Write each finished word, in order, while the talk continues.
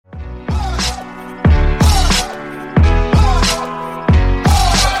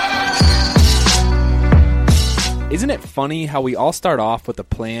Isn't it funny how we all start off with a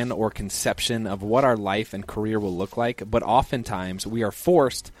plan or conception of what our life and career will look like, but oftentimes we are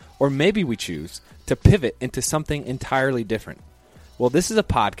forced, or maybe we choose, to pivot into something entirely different? Well, this is a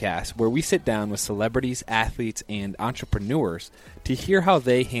podcast where we sit down with celebrities, athletes, and entrepreneurs to hear how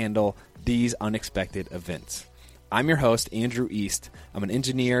they handle these unexpected events. I'm your host, Andrew East. I'm an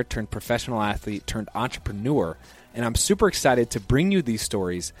engineer turned professional athlete turned entrepreneur, and I'm super excited to bring you these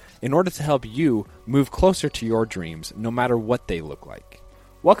stories in order to help you move closer to your dreams, no matter what they look like.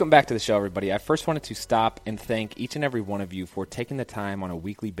 Welcome back to the show, everybody. I first wanted to stop and thank each and every one of you for taking the time on a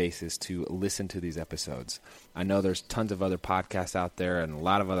weekly basis to listen to these episodes. I know there's tons of other podcasts out there and a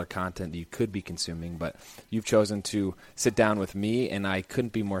lot of other content that you could be consuming, but you've chosen to sit down with me, and I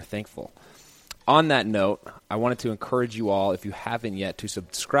couldn't be more thankful. On that note, I wanted to encourage you all, if you haven't yet, to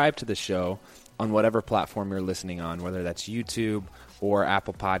subscribe to the show on whatever platform you're listening on, whether that's YouTube or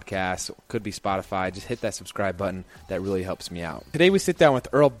Apple Podcasts, could be Spotify. Just hit that subscribe button. That really helps me out. Today we sit down with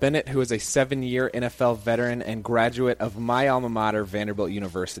Earl Bennett, who is a 7-year NFL veteran and graduate of my alma mater, Vanderbilt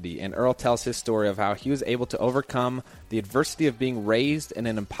University. And Earl tells his story of how he was able to overcome the adversity of being raised in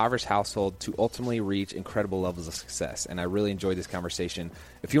an impoverished household to ultimately reach incredible levels of success. And I really enjoyed this conversation.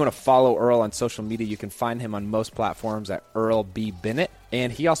 If you want to follow Earl on social media, you can find him on most platforms at Earl B. Bennett.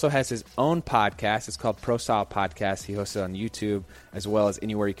 And he also has his own podcast. It's called Pro Style Podcast. He hosts it on YouTube as well as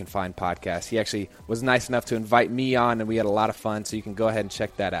anywhere you can find podcasts. He actually was nice enough to invite me on, and we had a lot of fun, so you can go ahead and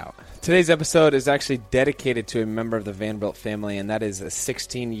check that out. Today's episode is actually dedicated to a member of the Vanderbilt family, and that is a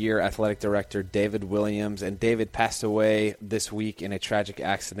 16-year athletic director, David Williams. And David passed away this week in a tragic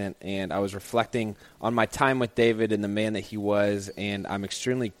accident, and I was reflecting on my time with David and the man that he was, and I'm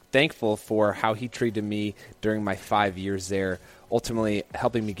extremely thankful for how he treated me during my 5 years there, ultimately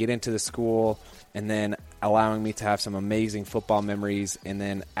helping me get into the school and then allowing me to have some amazing football memories and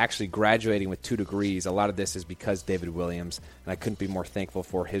then actually graduating with 2 degrees. A lot of this is because David Williams, and I couldn't be more thankful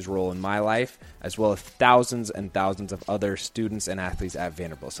for his role in my life, as well as thousands and thousands of other students and athletes at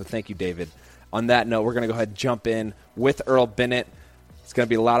Vanderbilt. So thank you, David. On that note, we're going to go ahead and jump in with Earl Bennett. It's going to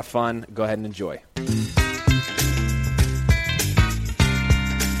be a lot of fun. Go ahead and enjoy.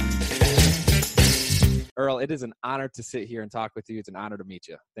 Earl, it is an honor to sit here and talk with you. It's an honor to meet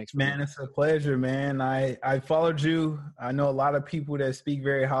you. Thanks for being here. It's a pleasure, man. I followed you. I know a lot of people that speak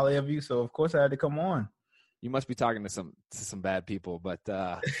very highly of you, so of course I had to come on. You must be talking to some bad people, but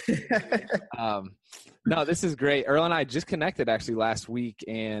no, this is great. Earl and I just connected actually last week,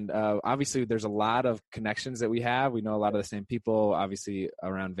 and obviously there's a lot of connections that we have. We know a lot of the same people, obviously,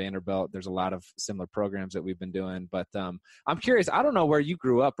 around Vanderbilt. There's a lot of similar programs that we've been doing, but I'm curious. I don't know where you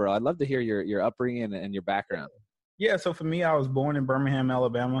grew up, Earl. I'd love to hear your upbringing and your background. Yeah, so for me, I was born in Birmingham,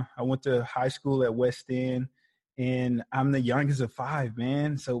 Alabama. I went to high school at West End. And I'm the youngest of 5,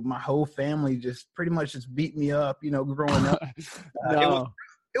 man. So my whole family just pretty much just beat me up, growing up. No.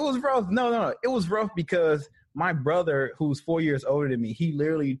 It was rough. No. It was rough because my brother, who's 4 years older than me, he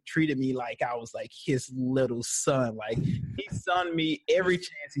literally treated me like I was like his little son. Like he sunned me every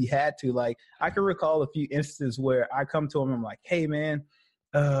chance he had to. Like I can recall a few instances where I come to him and I'm like, hey, man,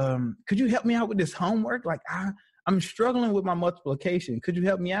 could you help me out with this homework? Like I'm struggling with my multiplication. Could you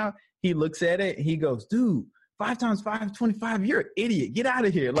help me out? He looks at it. He goes, dude. 5 times 5 is 25. You're an idiot. Get out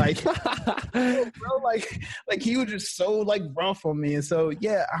of here. Like, bro, like he was just so like rough on me. And so,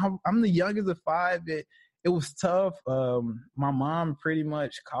 yeah, I'm the youngest of 5. It was tough. My mom pretty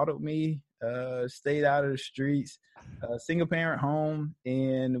much coddled me, stayed out of the streets, single parent home.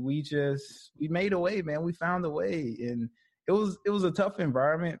 And we made a way, man. We found a way. And it was a tough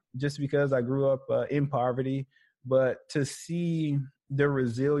environment just because I grew up in poverty, but to see the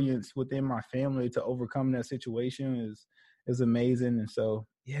resilience within my family to overcome that situation is amazing. And so,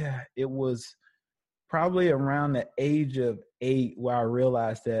 yeah, it was probably around the age of 8 where I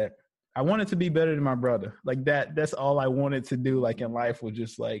realized that I wanted to be better than my brother. Like that's all I wanted to do, like in life, was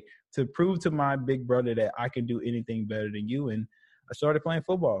just like to prove to my big brother that I can do anything better than you. And I started playing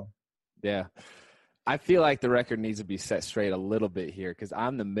football. Yeah. I feel like the record needs to be set straight a little bit here because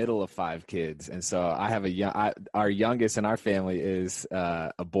I'm the middle of 5 kids. And so I have our youngest in our family is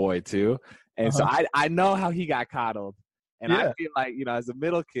a boy too. And so I know how he got coddled. And I feel like, as a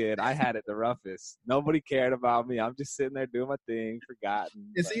middle kid, I had it the roughest. Nobody cared about me. I'm just sitting there doing my thing, forgotten.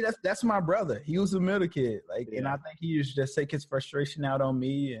 And see, that's my brother. He was a middle kid. And I think he used to just take his frustration out on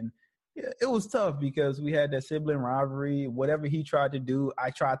me. And yeah, it was tough because we had that sibling rivalry. Whatever he tried to do, I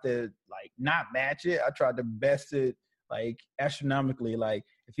tried to not match it. I tried to best it astronomically. Like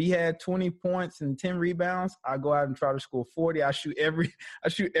if he had 20 points and 10 rebounds, I go out and try to score 40. I shoot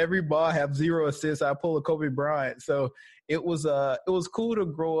every ball, have 0 assists. I pull a Kobe Bryant. So it was cool to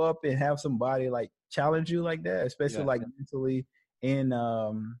grow up and have somebody challenge you like that, especially like mentally and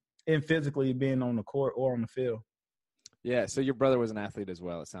physically being on the court or on the field. Yeah. So your brother was an athlete as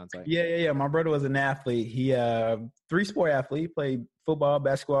well, it sounds like. Yeah. My brother was an athlete. He 3-sport athlete, played football,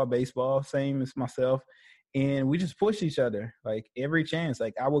 basketball, baseball, same as myself. And we just push each other like every chance.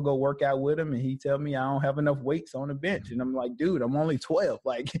 Like I would go work out with him and he'd tell me I don't have enough weights on the bench. And I'm like, dude, I'm only 12.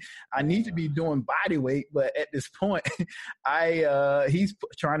 Like I need to be doing body weight. But at this point, he's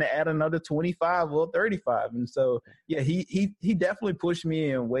trying to add another 25 or 35. And so, yeah, he definitely pushed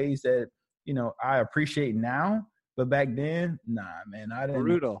me in ways that, you know, I appreciate now. But back then, nah, man, I didn't.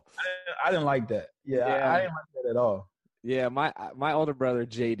 Brutal. I didn't like that. Yeah. I didn't like that at all. Yeah, my older brother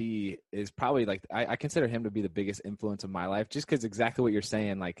JD is probably like I consider him to be the biggest influence of my life, just because exactly what you're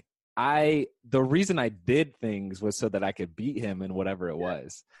saying. Like the reason I did things was so that I could beat him in whatever it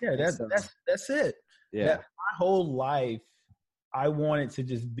was. Yeah, that's it. Yeah, my whole life I wanted to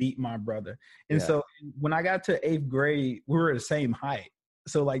just beat my brother, and so when I got to 8th grade, we were the same height.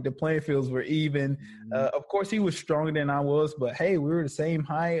 So like the playing fields were even. Of course, he was stronger than I was, but hey, we were the same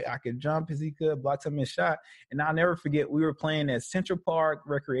height. I could jump as he could, block some of his shot. And I'll never forget, we were playing at Central Park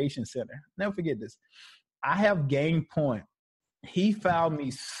Recreation Center. Never forget this. I have game point. He fouled me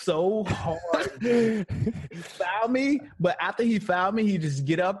so hard. He fouled me, but after he fouled me, he just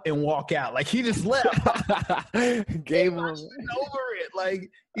get up and walk out. Like he just left. Game over it. Like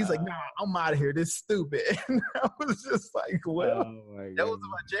he's like, nah, I'm out of here. This is stupid. And I was just like, well, that was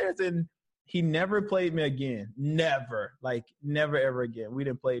my chance. And he never played me again. Never. Like never ever again. We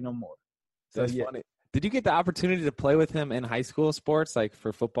didn't play no more. So that's funny. Did you get the opportunity to play with him in high school sports, like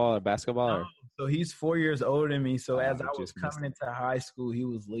for football or basketball? Or? So he's 4 years older than me. So as I was coming into high school, he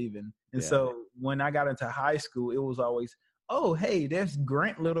was leaving. And so when I got into high school, it was always, oh, hey, there's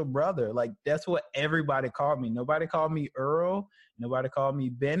Grant little brother. Like that's what everybody called me. Nobody called me Earl. Nobody called me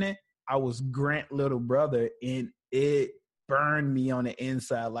Bennett. I was Grant little brother. And it burned me on the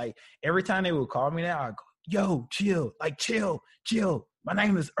inside. Like every time they would call me that, I'd go, yo, chill. Like chill. My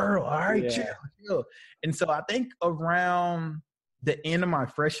name is Earl. All right, chill. And so I think around the end of my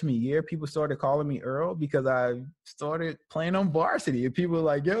freshman year, people started calling me Earl because I started playing on varsity. And people were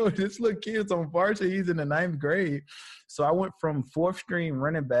like, yo, this little kid's on varsity. He's in the 9th grade. So I went from 4th string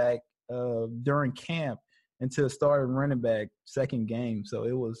running back during camp until starting running back second game. So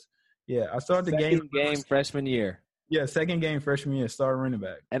it was, I started the game freshman year. Yeah, second game freshman year, started running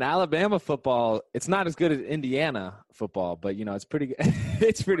back. And Alabama football, it's not as good as Indiana football, but, you know, it's pretty good.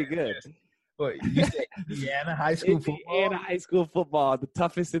 It's pretty good. What, you said Indiana high school football? Indiana high school football, the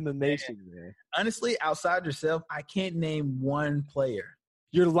toughest in the nation, man. Honestly, outside yourself, I can't name one player.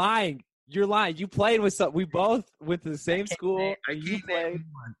 You're lying. You played with some. We both went to the same school. And you played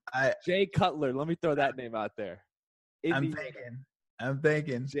Jay Cutler. Let me throw that name out there. Indiana. I'm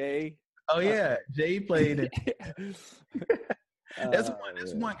thinking. Jay. Oh, yeah. Jay played it. That's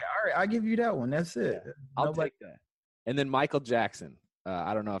one guy. All right, I'll give you that one. That's it. Yeah, I'll take that. And then Michael Jackson.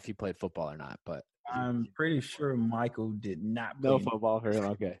 I don't know if he played football or not, but I'm pretty sure Michael did not play. No football for him.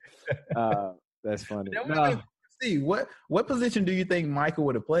 Okay. That's funny. See, what position do you think Michael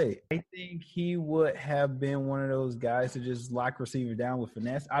would have played? I think he would have been one of those guys to just lock receiver down with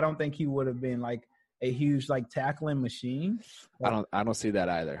finesse. I don't think he would have been like a huge like tackling machine. I don't see that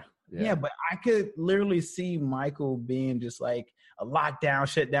either. Yeah, but I could literally see Michael being just like a lockdown,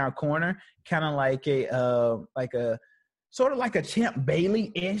 shut down corner, kind of like a sort of like a Champ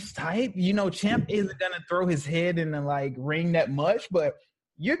Bailey-ish type. You know, Champ isn't gonna throw his head in the like ring that much, but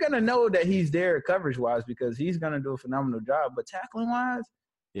you're gonna know that he's there coverage-wise because he's gonna do a phenomenal job. But tackling-wise,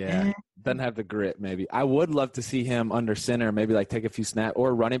 doesn't have the grit. Maybe I would love to see him under center, maybe like take a few snaps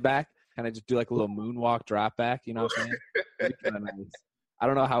or running back, kind of just do like a little moonwalk drop back. You know what I'm saying? That'd be kinda nice. I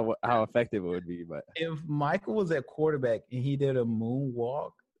don't know how effective it would be, but if Michael was at quarterback and he did a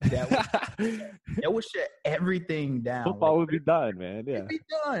moonwalk, that would shut everything down. Football would be done, man. Yeah, it'd be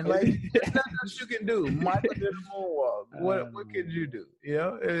done. Like there's nothing else you can do. Michael did a moonwalk. What could you do? You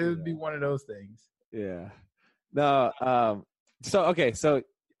know, it would be one of those things. Yeah. No. So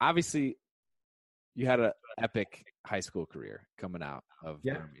obviously, you had an epic high school career coming out of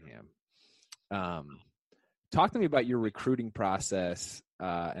Birmingham. Talk to me about your recruiting process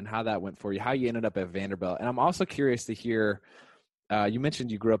and how that went for you, how you ended up at Vanderbilt. And I'm also curious to hear, you mentioned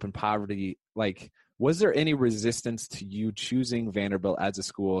you grew up in poverty. Like, was there any resistance to you choosing Vanderbilt as a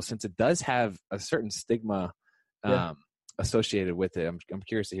school, since it does have a certain stigma associated with it? I'm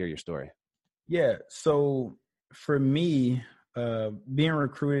curious to hear your story. Yeah. So for me, being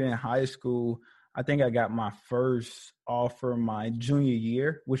recruited in high school, I think I got my first offer my junior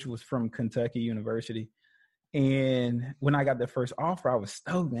year, which was from Kentucky University. And when I got the first offer, I was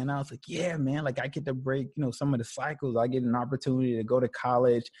stoked, man. I was like, yeah, man, like I get to break, some of the cycles. I get an opportunity to go to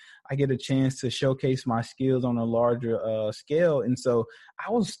college. I get a chance to showcase my skills on a larger scale. And so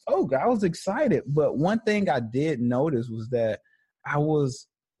I was stoked. I was excited. But one thing I did notice was that I was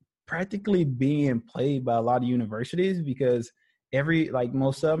practically being played by a lot of universities because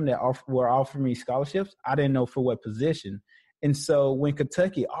most of them that were offering me scholarships, I didn't know for what position. And so when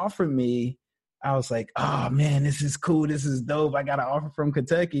Kentucky offered me, I was like, oh man, this is cool. This is dope. I got an offer from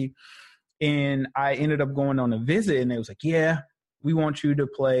Kentucky. And I ended up going on a visit and they was like, yeah, we want you to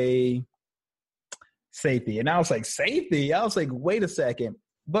play safety. And I was like, safety? I was like, wait a second.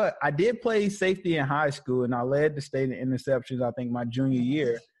 But I did play safety in high school and I led the state in interceptions, I think my junior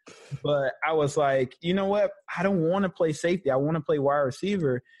year. But I was like, you know what? I don't want to play safety. I want to play wide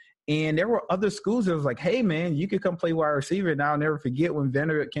receiver. And there were other schools that was like, hey, man, you could come play wide receiver. And I'll never forget when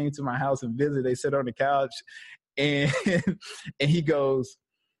Vanderbilt came to my house and visited. They sat on the couch and and he goes,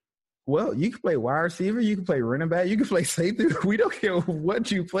 well, you can play wide receiver. You can play running back. You can play safety. We don't care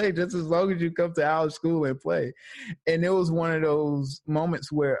what you play, just as long as you come to our school and play. And it was one of those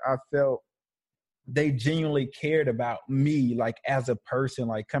moments where I felt they genuinely cared about me, like as a person,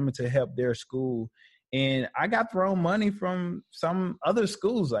 like coming to help their school. And I got thrown money from some other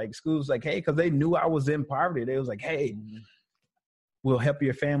schools, like, hey, because they knew I was in poverty. They was like, hey, we'll help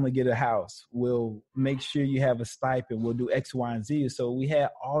your family get a house. We'll make sure you have a stipend. We'll do X, Y, and Z. So we had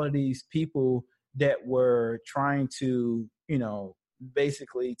all of these people that were trying to,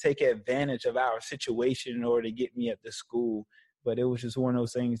 basically take advantage of our situation in order to get me at the school. But it was just one of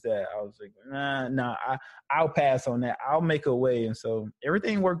those things that I was like, nah, I'll pass on that. I'll make a way. And so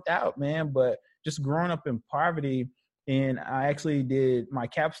everything worked out, man. But just growing up in poverty, and I actually did my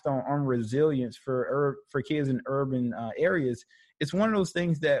capstone on resilience for kids in urban areas. It's one of those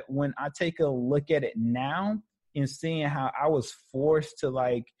things that when I take a look at it now and seeing how I was forced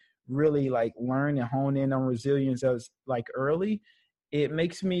to really learn and hone in on resilience as early, it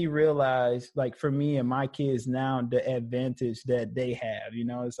makes me realize, for me and my kids now, the advantage that they have.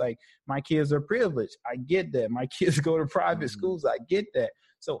 It's like my kids are privileged. I get that. My kids go to private schools. I get that.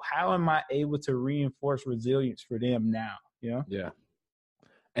 So how am I able to reinforce resilience for them now? Yeah.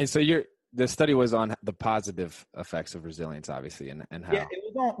 And so the study was on the positive effects of resilience, obviously, and how. Yeah,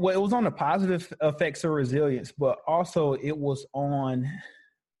 it was on the positive effects of resilience, but also it was on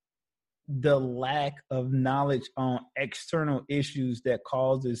the lack of knowledge on external issues that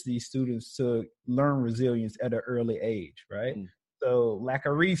causes these students to learn resilience at an early age, right? So lack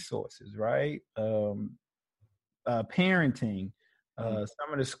of resources, right? Parenting,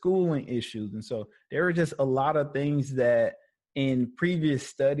 some of the schooling issues. And so there were just a lot of things that in previous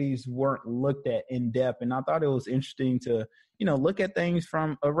studies weren't looked at in depth. And I thought it was interesting to, look at things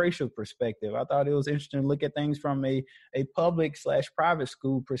from a racial perspective. I thought it was interesting to look at things from a public/private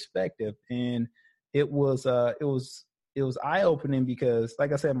school perspective. And it was eye-opening because,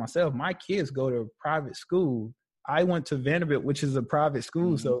 like I said myself, my kids go to private school. I went to Vanderbilt, which is a private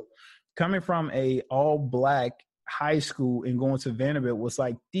school. So coming from a all-Black high school and going to Vanderbilt was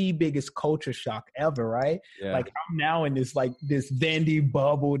like the biggest culture shock ever, right? Yeah. Like I'm now in this Vandy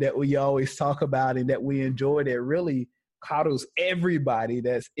bubble that we always talk about and that we enjoy, that really coddles everybody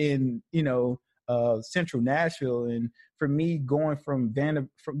that's in central Nashville. And for me, going from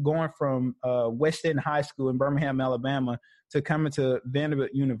West End High School in Birmingham, Alabama, to coming to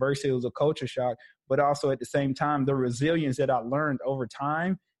Vanderbilt University, it was a culture shock. But also at the same time, the resilience that I learned over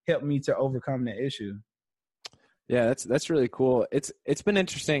time helped me to overcome the issue. Yeah, that's really cool. It's been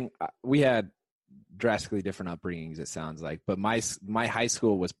interesting. We had drastically different upbringings, it sounds like, but my high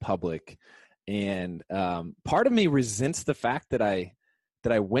school was public, and part of me resents the fact that I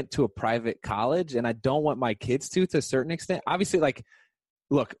went to a private college, and I don't want my kids to a certain extent. Obviously,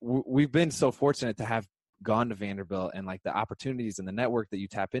 look, we've been so fortunate to have gone to Vanderbilt, and the opportunities and the network that you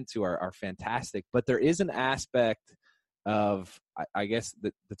tap into are fantastic. But there is an aspect of, I guess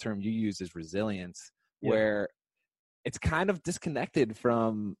the term you use is resilience, where it's kind of disconnected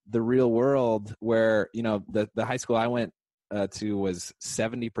from the real world, where, the high school I went to was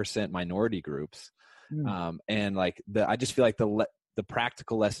 70% minority groups. And I just feel like the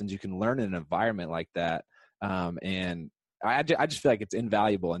practical lessons you can learn in an environment like that. And I just feel like it's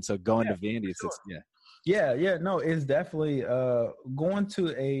invaluable. And so going to Vandy, no, it's definitely going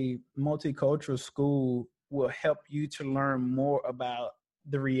to a multicultural school will help you to learn more about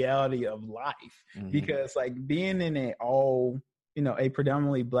the reality of life, because being in a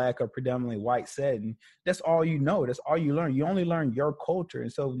predominantly Black or predominantly white setting, that's all that's all you learn. You only learn your culture.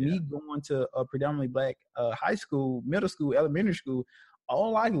 And so me going to a predominantly Black high school, middle school, elementary school,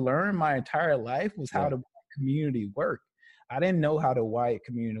 all I learned my entire life was how to community worked. I didn't know how the white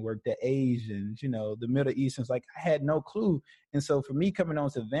community worked, the Asians, the Middle Easterns. Like, I had no clue. And so for me coming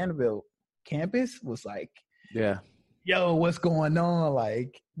onto Vanderbilt campus was like, Yeah. yo, what's going on?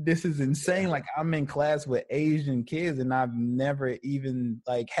 Like, this is insane. Like, I'm in class with Asian kids and I've never even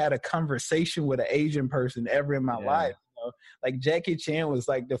like had a conversation with an Asian person ever in my life. Like Jackie Chan was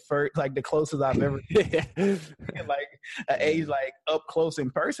like the first, like the closest I've ever like an age, like up close in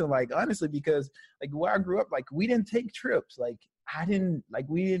person. Like, honestly, because like where I grew up, like we didn't take trips. Like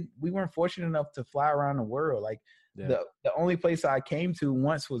we weren't fortunate enough to fly around the world. Like the only place I came to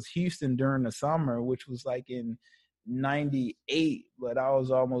once was Houston during the summer, which was like in 98, but I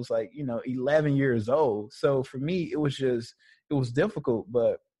was almost like 11 years old. So for me it was difficult,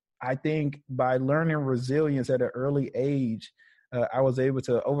 but I think by learning resilience at an early age, I was able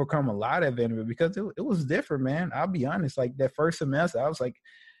to overcome a lot of it because it was different, man. I'll be honest. Like that first semester, I was like,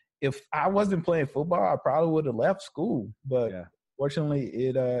 if I wasn't playing football, I probably would have left school. But fortunately,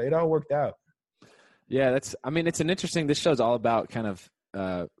 it all worked out. Yeah, it's an interesting. This show's all about kind of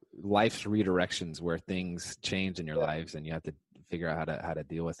life's redirections where things change in your lives, and you have to figure out how to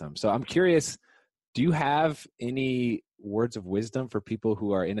deal with them. So I'm curious. Do you have any words of wisdom for people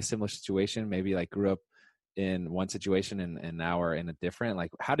who are in a similar situation, maybe like grew up in one situation and now are in a different?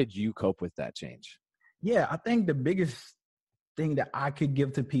 Like, how did you cope with that change? Yeah, I think the biggest thing that I could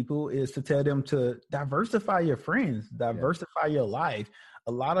give to people is to tell them to diversify your friends, diversify your life.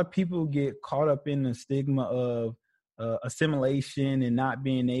 A lot of people get caught up in the stigma of assimilation and not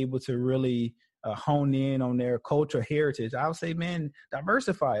being able to really hone in on their cultural heritage. I would say, man,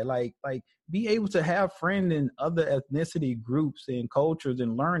 diversify. Like be able to have friends in other ethnicity groups and cultures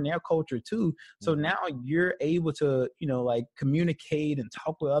and learn their culture too. So now you're able to, like communicate and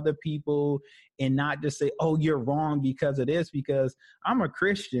talk with other people and not just say, oh, you're wrong because of this, because I'm a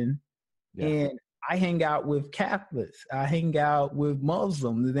Christian and I hang out with Catholics. I hang out with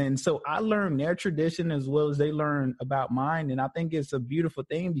Muslims. And so I learn their tradition as well as they learn about mine. And I think it's a beautiful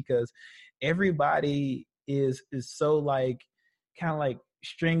thing because everybody is so like kind of like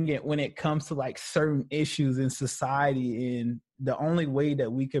stringent when it comes to like certain issues in society. And the only way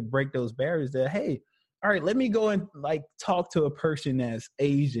that we could break those barriers is that, hey, all right, let me go and like talk to a person that's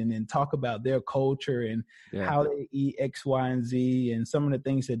Asian and talk about their culture and how they eat X, Y, and Z and some of the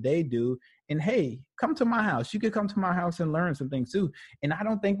things that they do. And hey, come to my house. You could come to my house and learn some things too. And I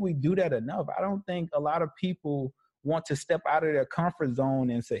don't think we do that enough. I don't think a lot of people want to step out of their comfort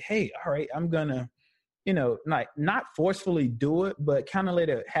zone and say, hey, all right, I'm going to, like not forcefully do it, but kind of let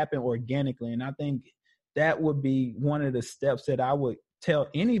it happen organically. And I think that would be one of the steps that I would tell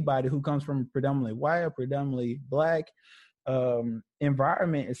anybody who comes from a predominantly white or predominantly Black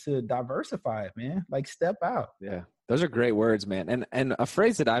environment is to diversify it, man. Like step out. Yeah. Those are great words, man. And a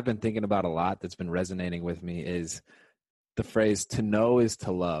phrase that I've been thinking about a lot that's been resonating with me is the phrase "to know is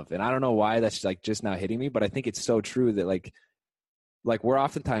to love." And I don't know why that's like just now hitting me, but I think it's so true that like we're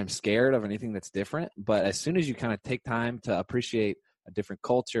oftentimes scared of anything that's different, but as soon as you kind of take time to appreciate a different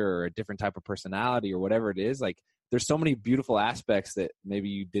culture or a different type of personality or whatever it is, like there's so many beautiful aspects that maybe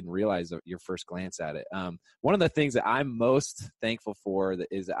you didn't realize at your first glance at it. One of the things that I'm most thankful for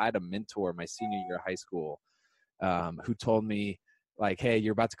is I had a mentor my senior year of high school who told me like, hey,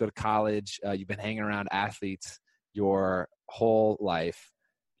 you're about to go to college. You've been hanging around athletes your whole life.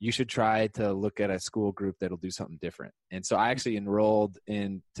 You should try to look at a school group that'll do something different. And so I actually enrolled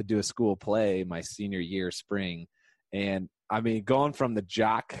in to do a school play my senior year spring. And I mean, going from the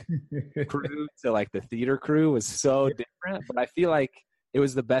jock crew to like the theater crew was so different, but I feel like it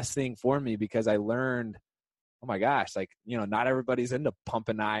was the best thing for me because I learned, oh my gosh, like, not everybody's into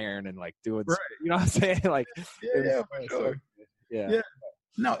pumping iron and like doing, you know what I'm saying? Like, for sure. Yeah.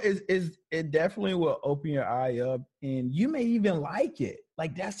 No, it definitely will open your eye up and you may even like it.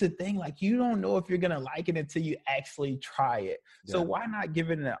 Like, that's the thing. Like, you don't know if you're going to like it until you actually try it. Yeah. So why not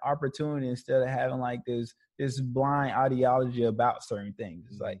give it an opportunity instead of having like this blind ideology about certain things?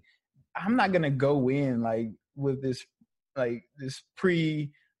 It's like, I'm not going to go in like with this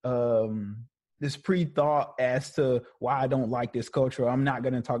pre-thought as to why I don't like this culture. I'm not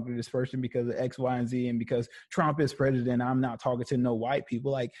going to talk to this person because of X, Y, and Z. And because Trump is president, I'm not talking to no white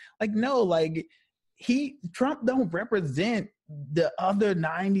people. No, Trump don't represent the other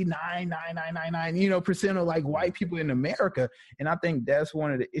 99.9999%, of like white people in America. And I think that's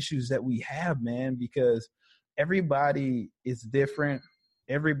one of the issues that we have, man, because everybody is different.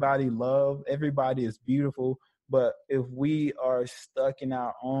 Everybody is beautiful. But if we are stuck in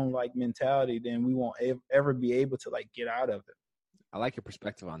our own like mentality, then we won't ever be able to like get out of it. I like your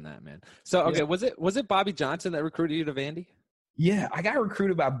perspective on that, man. So, okay, was it Bobby Johnson that recruited you to Vandy? Yeah, I got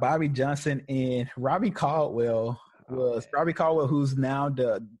recruited by Bobby Johnson, and Robbie Caldwell, who's now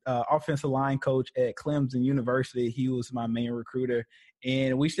the offensive line coach at Clemson University. He was my main recruiter,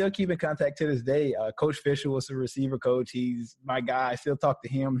 and we still keep in contact to this day. Coach Fisher was the receiver coach. He's my guy. I still talk to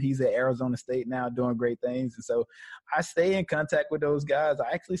him. He's at Arizona State now doing great things, and so I stay in contact with those guys.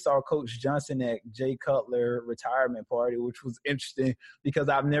 I actually saw Coach Johnson at Jay Cutler retirement party, which was interesting because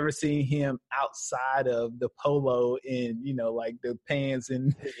I've never seen him outside of the polo and, like the pants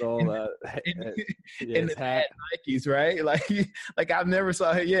and the hat Nikes, right? Like I've never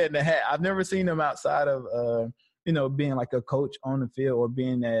saw him, in the hat. I've never seen him outside of, being like a coach on the field or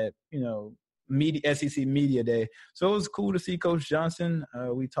being at, media SEC Media Day. So it was cool to see Coach Johnson.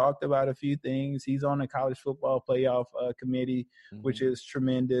 We talked about a few things. He's on the college football playoff committee, which is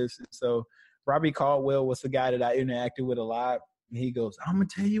tremendous. And so Robbie Caldwell was the guy that I interacted with a lot. And he goes, I'm going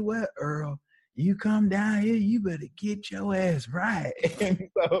to tell you what, Earl, you come down here, you better get your ass right. And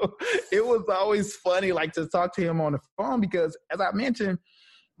so it was always funny, like, to talk to him on the phone because, as I mentioned,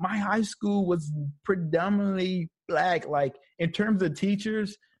 my high school was predominantly Black. Like, in terms of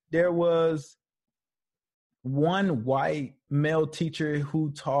teachers, there was one white male teacher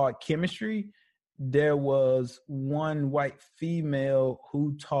who taught chemistry. There was one white female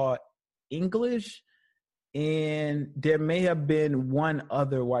who taught English. And there may have been one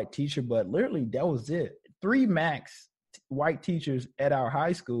other white teacher, but literally that was it. 3 max white teachers at our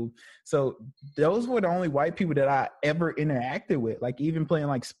high school. So those were the only white people that I ever interacted with, like even playing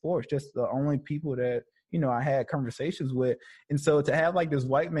like sports, just the only people that, I had conversations with. And so to have like this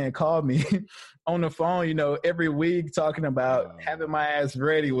white man call me on the phone, every week talking about having my ass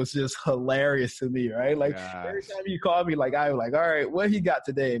ready was just hilarious to me, right? Like every time you call me, like I was like, all right, what he got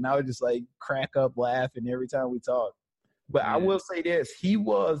today? And I would just like crack up laughing every time we talk. But I will say this, he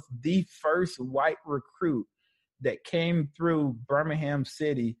was the first white recruit that came through Birmingham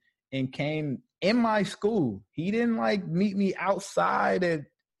City and came in my school. He didn't like meet me outside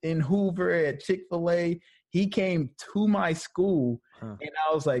in Hoover at Chick-fil-A. He came to my school, and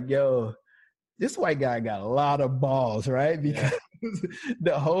I was like, yo, this white guy got a lot of balls, right? Because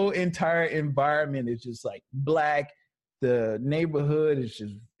the whole entire environment is just like Black. The neighborhood is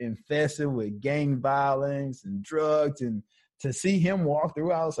just infested with gang violence and drugs. And to see him walk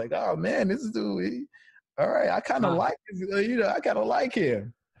through, I was like, oh, man, this dude, all right, I kind of like this. I kind of like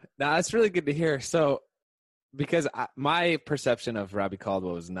him. Now, that's really good to hear. So, because my perception of Robbie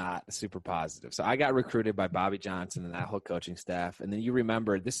Caldwell was not super positive. So I got recruited by Bobby Johnson and that whole coaching staff. And then you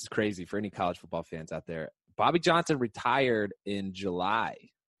remember, this is crazy for any college football fans out there. Bobby Johnson retired in July.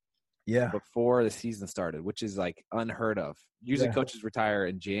 Yeah. Before the season started, which is like unheard of. Usually coaches retire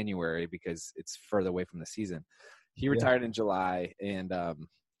in January because it's further away from the season. He retired in July, and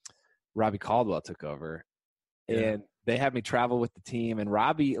Robbie Caldwell took over. And they had me travel with the team. And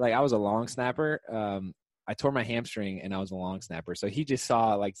Robbie, like, I was a long snapper. I tore my hamstring and I was a long snapper. So he just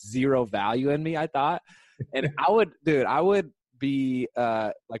saw like zero value in me, I thought. And I would be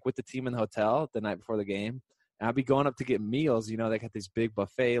like with the team in the hotel the night before the game. And I'd be going up to get meals. They got these big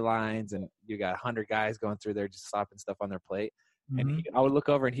buffet lines and you got 100 guys going through there just slapping stuff on their plate. And I would look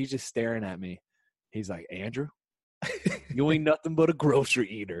over and he's just staring at me. He's like, Andrew, you ain't nothing but a grocery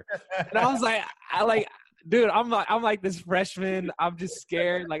eater. And I was like, dude, I'm like this freshman. I'm just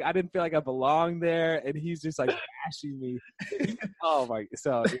scared. Like, I didn't feel like I belonged there. And he's just like bashing me. Oh my!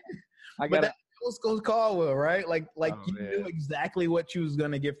 So I got. That was Coach Caldwell, right? Like you knew exactly what you was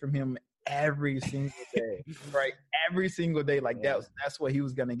gonna get from him every single day, right? Every single day, like that's what he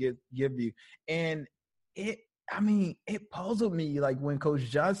was gonna give you. And it puzzled me like when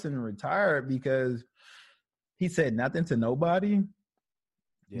Coach Johnson retired because he said nothing to nobody.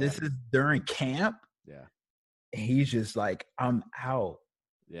 Yeah. This is during camp. Yeah. And he's just like, I'm out.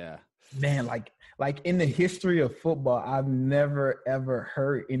 Yeah. Man, like in the history of football, I've never, ever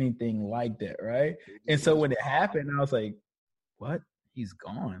heard anything like that, right? And so when it happened, I was like, what? He's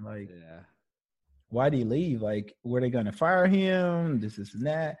gone. Like, why'd he leave? Like, were they going to fire him? This and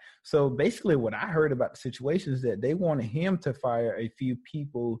that. So basically what I heard about the situation is that they wanted him to fire a few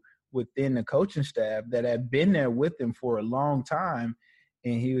people within the coaching staff that had been there with him for a long time.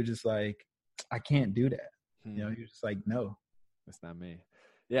 And he was just like, I can't do that. You're just like, no, that's not me.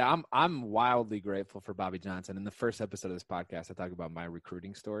 Yeah, I'm wildly grateful for Bobby Johnson. In the first episode of this podcast, I talk about my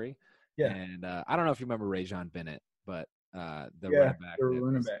recruiting story. Yeah, and I don't know if you remember Rajon Bennett, but the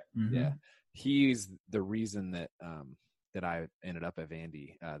running back. Yeah, he's the reason that that I ended up at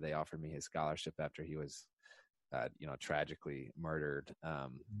Vandy. They offered me his scholarship after he was, tragically murdered.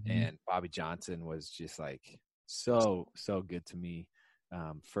 And Bobby Johnson was just like so good to me.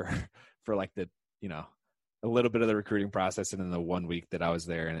 For like the a little bit of the recruiting process and in the 1 week that I was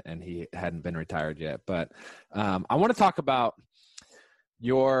there, and he hadn't been retired yet. But I want to talk about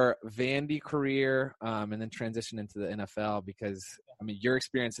your Vandy career and then transition into the NFL, because, I mean, your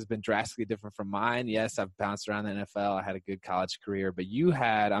experience has been drastically different from mine. Yes, I've bounced around the NFL. I had a good college career, but you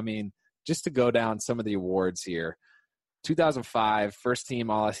had, I mean, just to go down some of the awards here, 2005, first team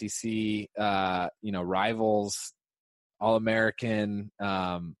All-SEC, Rivals, All-American,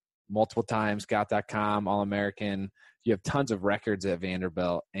 multiple times, Scout.com, All-American. You have tons of records at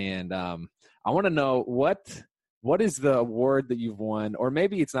Vanderbilt. And I want to know what is the award that you've won, or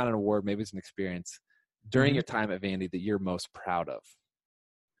maybe it's not an award, maybe it's an experience during your time at Vandy that you're most proud of?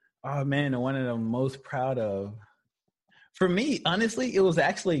 Oh, man, the one that I'm most proud of. For me, honestly, it was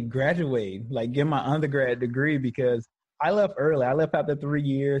actually graduating, like getting my undergrad degree, because I left early. I left after 3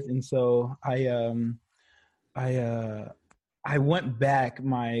 years. And so I went back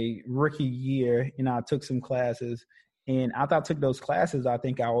my rookie year, I took some classes, and after I took those classes, I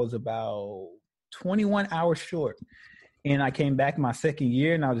think I was about 21 hours short. And I came back my second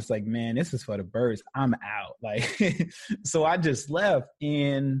year, and I was just like, man, this is for the birds. I'm out. Like, so I just left,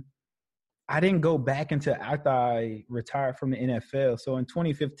 and I didn't go back until after I retired from the NFL. So in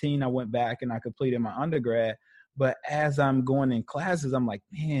 2015, I went back and I completed my undergrad. But as I'm going in classes, I'm like,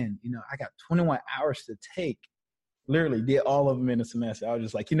 man, I got 21 hours to take. Literally did all of them in a semester. I was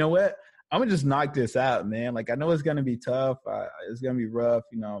just like, you know what? I'm going to just knock this out, man. Like, I know it's going to be tough. It's going to be rough.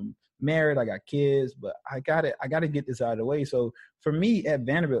 I'm married. I got kids, but I got to get this out of the way. So for me at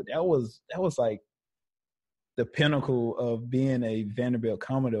Vanderbilt, that was like the pinnacle of being a Vanderbilt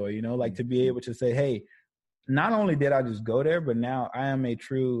Commodore, like to be able to say, hey, not only did I just go there, but now I am a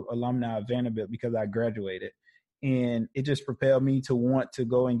true alumni of Vanderbilt because I graduated. And it just propelled me to want to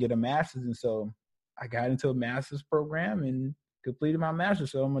go and get a master's. And so I got into a master's program and completed my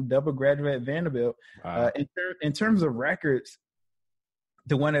master's. So I'm a double graduate at Vanderbilt. Wow. In terms of records,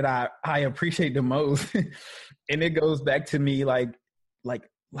 the one that I appreciate the most, and it goes back to me like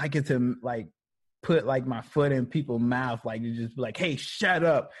it's like put like my foot in people's mouth, like to just be like, hey, shut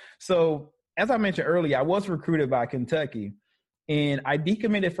up. So as I mentioned earlier, I was recruited by Kentucky. And I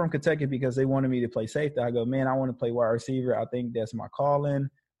decommitted from Kentucky because they wanted me to play safety. I go, man, I want to play wide receiver. I think that's my calling.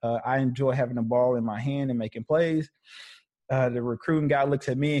 I enjoy having the ball in my hand and making plays. The recruiting guy looks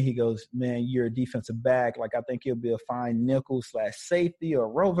at me and he goes, man, you're a defensive back. Like, I think you'll be a fine nickel/safety or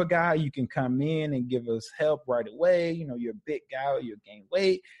rover guy. You can come in and give us help right away. You're a big guy, you gain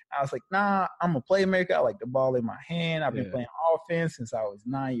weight. I was like, nah, I'm a playmaker. I like the ball in my hand. I've been playing offense since I was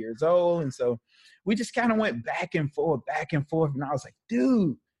 9 years old. And so we just kind of went back and forth. And I was like,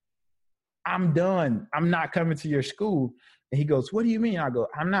 dude, I'm done. I'm not coming to your school. And he goes, what do you mean? I go,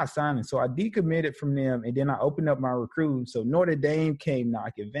 I'm not signing. So I decommitted from them, and then I opened up my recruiting. So Notre Dame came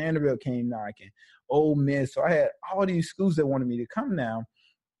knocking, Vanderbilt came knocking, Ole Miss. So I had all these schools that wanted me to come now.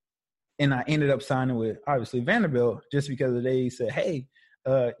 And I ended up signing with, obviously, Vanderbilt just because they said, hey,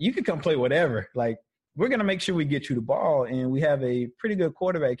 you can come play whatever. Like, we're going to make sure we get you the ball. And we have a pretty good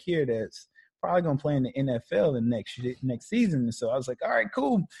quarterback here that's probably going to play in the NFL the next season. And so I was like, all right,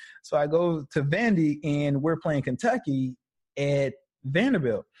 cool. So I go to Vandy, and we're playing Kentucky at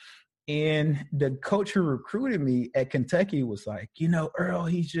Vanderbilt. And the coach who recruited me at Kentucky was like, Earl,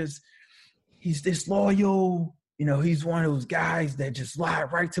 he's this loyal. He's one of those guys that just lie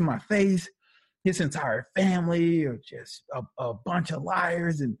right to my face. His entire family are just a bunch of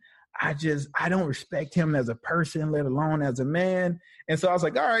liars. And I don't respect him as a person, let alone as a man. And so I was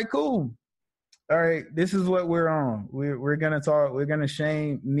like, all right, cool. All right, this is what we're on. We're going to talk. We're going to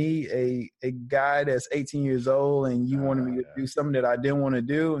shame me, a guy that's 18 years old, and you wanted me to do something that I didn't want to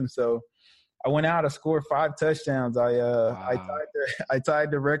do. And so I went out. I scored 5 touchdowns. I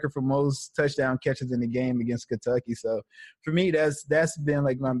tied the record for most touchdown catches in the game against Kentucky. So for me, that's been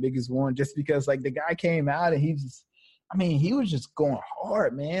like my biggest one, just because like the guy came out and he was just going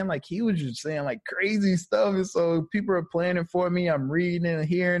hard, man. Like, he was just saying like crazy stuff. And so people are planning for me. I'm reading and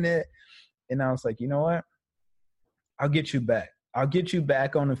hearing it. And I was like, you know what? I'll get you back. I'll get you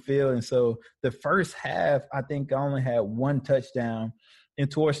back on the field. And so the first half, I think I only had 1 touchdown.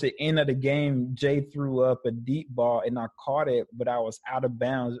 And towards the end of the game, Jay threw up a deep ball, and I caught it, but I was out of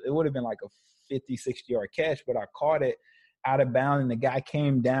bounds. It would have been like a 50, 60-yard catch, but I caught it out of bounds, and the guy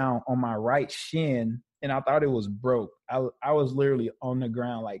came down on my right shin, and I thought it was broke. I was literally on the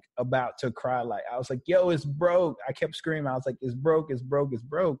ground, like, about to cry. Like, I was like, yo, it's broke. I kept screaming. I was like, it's broke, it's broke, it's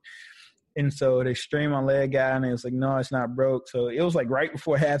broke. And so they strained my leg out, and it was like, no, it's not broke. So it was like right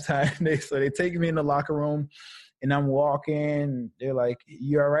before halftime. So they take me in the locker room, and I'm walking. They're like,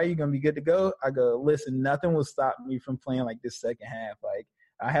 you all right? You going to be good to go? I go, listen, nothing will stop me from playing like this second half. Like,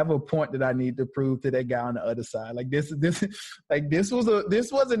 I have a point that I need to prove to that guy on the other side. Like this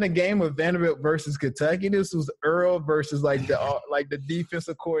wasn't a game of Vanderbilt versus Kentucky. This was Earl versus like the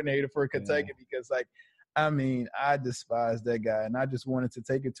defensive coordinator for Kentucky because I despise that guy and I just wanted to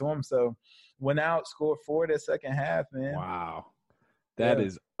take it to him. So went out, scored 4 that second half, man. Wow. That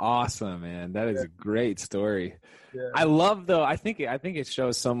is awesome, man. That is a great story. Yeah. I love though. I think it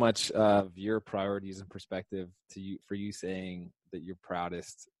shows so much of your priorities and perspective for you saying that your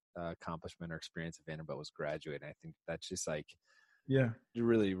proudest accomplishment or experience at Vanderbilt was graduating. I think that's just like,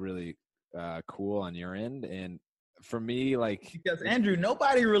 really, really cool on your end. And for me, like, because Andrew,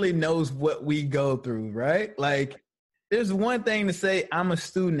 nobody really knows what we go through, right? Like, there's one thing to say I'm a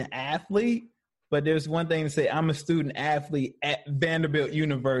student athlete. But there's one thing to say, I'm a student athlete at Vanderbilt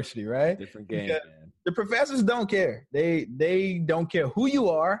University, right? Different game, man. The professors don't care. They don't care who you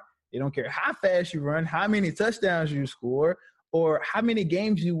are. They don't care how fast you run, how many touchdowns you score, or how many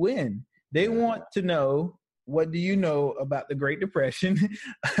games you win. They want to know, what do you know about the Great Depression?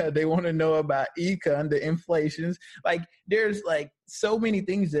 They want to know about econ, the inflations. Like, there's like so many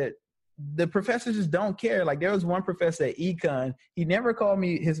things that the professors just don't care. Like, there was one professor at econ. He never called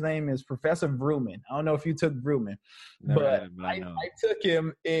me. His name is Professor Vrooman. I don't know if you took Vrooman, but I took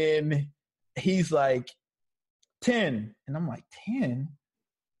him, and he's like 10, and I'm like 10.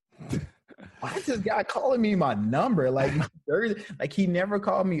 Why is this guy calling me my number? Like he never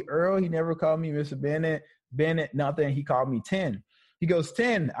called me Earl. He never called me Mr. Bennett, nothing. He called me 10. He goes,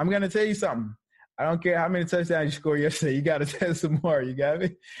 10. I'm gonna tell you something. I don't care how many touchdowns you scored yesterday. You got to test some more. You got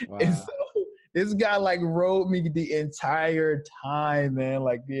me? Wow. And so this guy like rode me the entire time, man,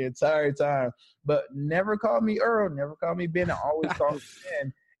 like the entire time. But never called me Earl, never called me Ben. I always called me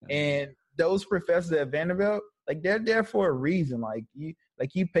Ben. And those professors at Vanderbilt, like they're there for a reason. Like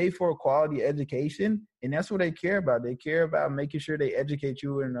you pay for a quality education, and that's what they care about. They care about making sure they educate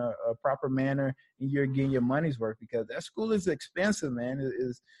you in a proper manner, and you're getting your money's worth, because that school is expensive, man.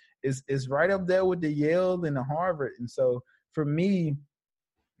 Is right up there with the Yale and the Harvard. And so for me,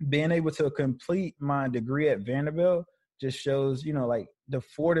 being able to complete my degree at Vanderbilt just shows, like the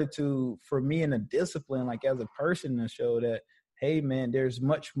fortitude for me and the discipline, like as a person, to show that, hey man, there's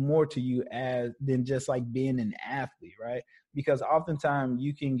much more to you than just like being an athlete, right? Because oftentimes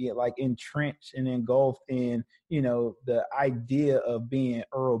you can get like entrenched and engulfed in, the idea of being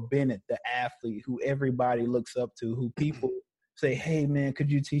Earl Bennett, the athlete who everybody looks up to, who people say, hey man, could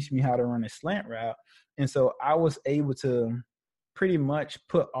you teach me how to run a slant route? And so I was able to pretty much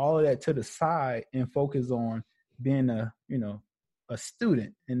put all of that to the side and focus on being a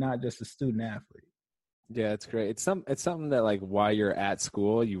student and not just a student athlete. Yeah, it's great. It's something that like while you're at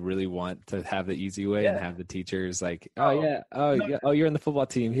school, you really want to have the easy way and have the teachers like, you're in the football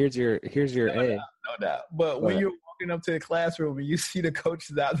team. Here's your A. No doubt. But when you're walking up to the classroom and you see the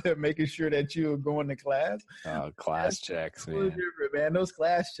coaches out there making sure that you are going to class. Oh, class checks, man. Man, those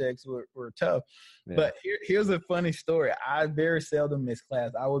class checks were tough. Yeah. But here's a funny story. I very seldom miss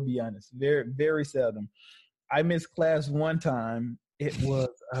class. I will be honest. Very, very seldom. I missed class one time. It was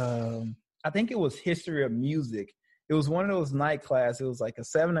I think it was history of music. It was one of those night classes. It was like a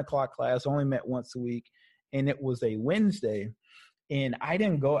 7:00 class, only met once a week. And it was a Wednesday. And I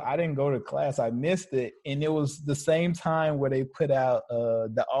didn't go to class. I missed it. And it was the same time where they put out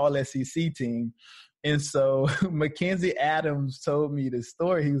the all SEC team. And so Mackenzie Adams told me the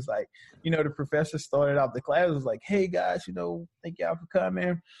story. He was like, the professor started off the class. Was like, hey guys, thank y'all for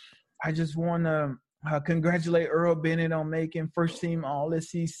coming. I just want to congratulate Earl Bennett on making first team all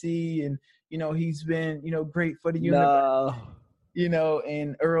SEC. And, he's been, great for the university.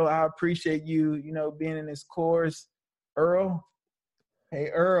 And Earl, I appreciate you, being in this course. Earl. Hey,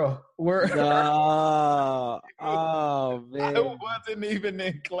 Earl. Oh, man. I wasn't even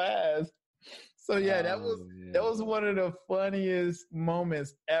in class. So, that was one of the funniest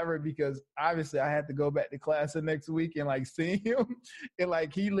moments ever, because obviously I had to go back to class the next week and, like, see him. And,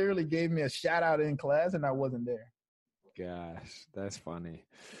 like, he literally gave me a shout-out in class, and I wasn't there. Gosh, that's funny.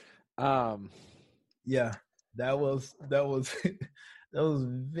 Yeah, that was that was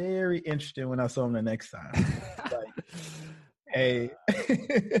very interesting when I saw him the next time. Like, hey,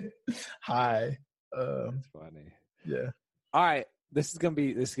 hi. That's funny. Yeah. All right, this is gonna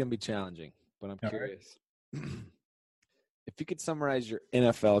be challenging, but I'm curious. Right. If you could summarize your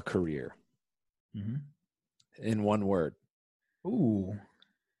NFL career in one word, what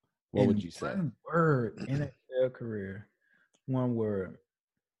would you say? One word, NFL career. One word.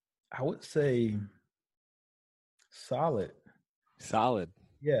 I would say solid. Solid.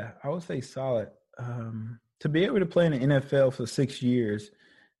 Yeah, I would say solid. To be able to play in the NFL for 6 years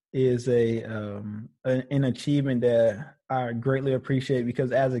is an achievement that I greatly appreciate,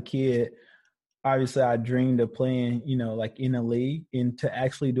 because as a kid, obviously I dreamed of playing, like in a league, and to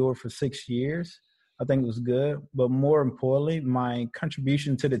actually do it for 6 years, I think it was good. But more importantly, my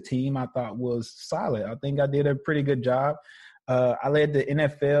contribution to the team I thought was solid. I think I did a pretty good job. I led the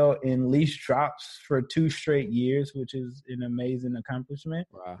NFL in least drops for 2 straight years, which is an amazing accomplishment.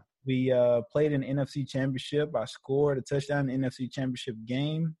 Wow. We played an NFC championship. I scored a touchdown in the NFC championship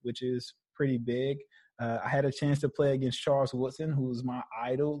game, which is pretty big. I had a chance to play against Charles Woodson, who was my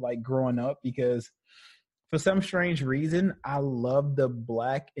idol, like growing up, because for some strange reason, I love the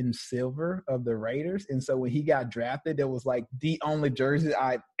black and silver of the Raiders. And so when he got drafted, it was like the only jersey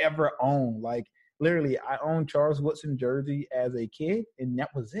I'd ever owned. Like literally, I owned Charles Woodson jersey as a kid, and that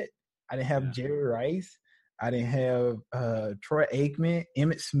was it. I didn't have Jerry Rice. I didn't have Troy Aikman,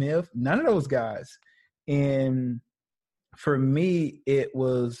 Emmitt Smith, none of those guys. And for me, it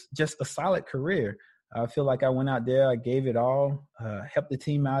was just a solid career. I feel like I went out there, I gave it all, helped the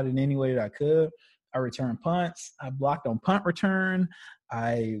team out in any way that I could. I returned punts. I blocked on punt return.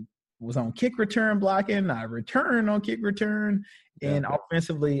 I was on kick return blocking. I returned on kick return. And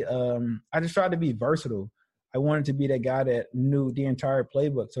offensively, I just tried to be versatile. I wanted to be that guy that knew the entire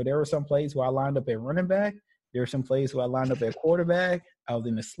playbook. So there were some plays where I lined up at running back. There were some plays where I lined up at quarterback. I was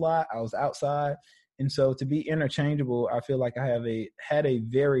in the slot. I was outside. And so to be interchangeable, I feel like I had a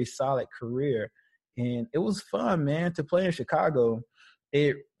very solid career. And it was fun, man, to play in Chicago.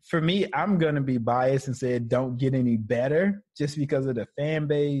 For me, I'm going to be biased and say it don't get any better just because of the fan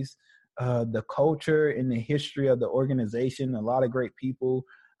base, the culture, and the history of the organization. A lot of great people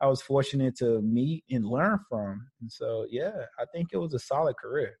I was fortunate to meet and learn from. And so, yeah, I think it was a solid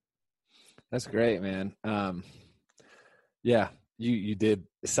career. That's great, man. Yeah, you did.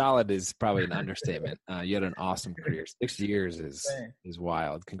 Solid is probably an understatement. You had an awesome career. 6 years is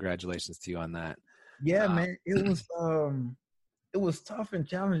wild. Congratulations to you on that. Yeah, man, it was tough and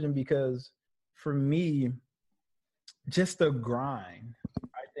challenging because for me, just the grind.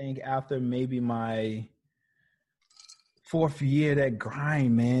 I think after maybe my 4th year, that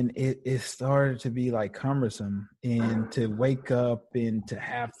grind, man, it started to be like cumbersome, and to wake up and to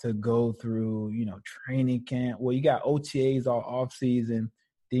have to go through, training camp. Well, you got OTAs all off season,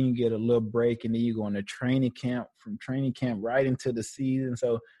 then you get a little break, and then you go into training camp, from training camp right into the season.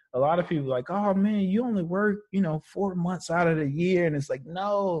 So a lot of people are like, oh man, you only work, 4 months out of the year. And it's like,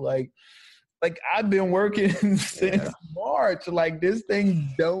 no, like I've been working since March. Like this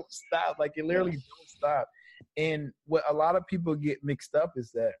thing don't stop. Like it literally don't stop. And what a lot of people get mixed up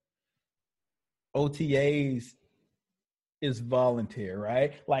is that OTAs is volunteer,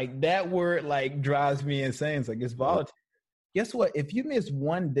 right? Like that word like drives me insane. It's like it's volunteer. Guess what? If you miss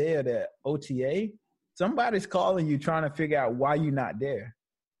one day of that OTA, somebody's calling you trying to figure out why you're not there.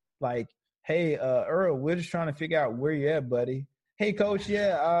 Like, hey, Earl, we're just trying to figure out where you're at, buddy. Hey, coach,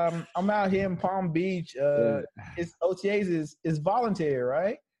 I'm out here in Palm Beach. It's OTAs is voluntary,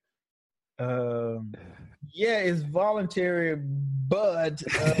 right? Yeah, it's voluntary, but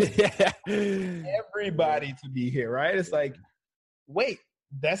everybody to be here, right? It's like, wait,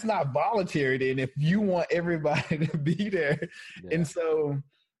 that's not voluntary then if you want everybody to be there. Yeah. And so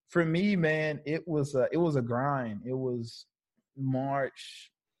for me, man, it was a grind. It was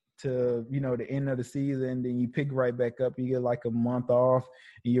March to, the end of the season, then you pick right back up. You get like a month off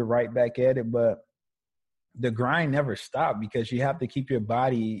and you're right back at it. But the grind never stopped because you have to keep your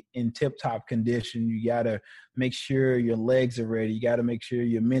body in tip-top condition. You got to make sure your legs are ready. You got to make sure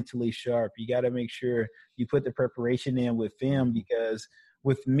you're mentally sharp. You got to make sure you put the preparation in with film, because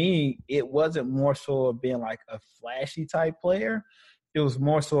with me, it wasn't more so of being like a flashy type player. It was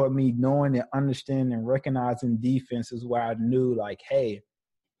more so of me knowing and understanding and recognizing defenses where I knew like, hey,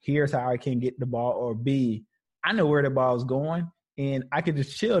 here's how I can get the ball, or B, I know where the ball's going and I could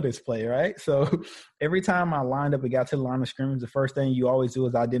just chill this play, right? So every time I lined up and got to the line of scrimmage, the first thing you always do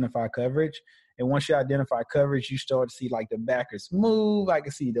is identify coverage. And once you identify coverage, you start to see like the backers move. I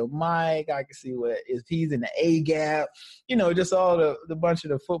can see the mic. I can see what if he's in the A gap, just all the bunch of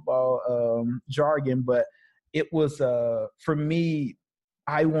the football jargon. But it was, for me,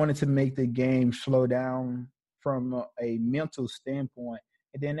 I wanted to make the game slow down from a mental standpoint.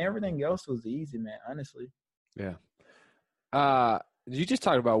 And then everything else was easy, man, honestly. Yeah. You just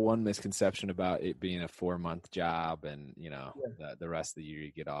talked about one misconception about it being a 4-month job and, the rest of the year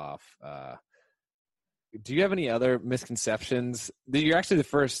you get off. Do you have any other misconceptions? You're actually the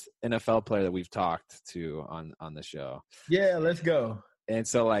first NFL player that we've talked to on the show. Yeah, let's go. And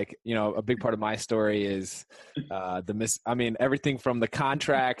so, a big part of my story is everything from the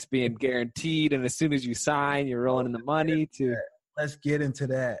contracts being guaranteed, and as soon as you sign, you're rolling in the money to – Let's get into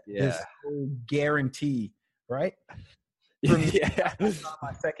that. Yeah. This whole guarantee, right? For me, Yeah. I saw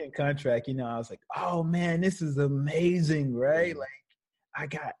my second contract, I was like, oh man, this is amazing, right? Like I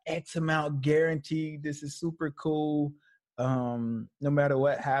got X amount guaranteed. This is super cool. No matter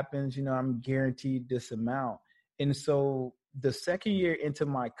what happens, I'm guaranteed this amount. And so the second year into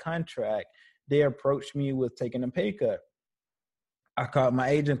my contract, they approached me with taking a pay cut. My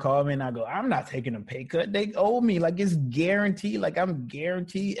agent called me and I go, I'm not taking a pay cut. They owe me, like it's guaranteed, like I'm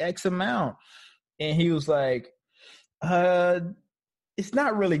guaranteed X amount. And he was like, it's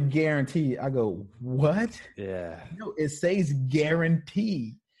not really guaranteed. I go, what? Yeah. No, it says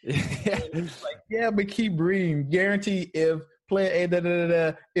guarantee. It's like, yeah, but keep reading. Guarantee if player A, da da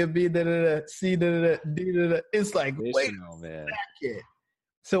da, if B, da da da, C, da da da, D, da da. It's like, wait a second.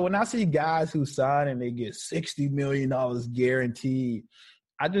 So when I see guys who sign and they get $60 million guaranteed,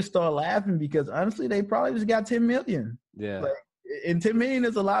 I just start laughing because honestly, they probably just got $10 million. Yeah. Like, and $10 million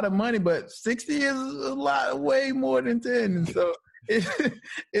is a lot of money, but 60 is a lot, way more than 10. And so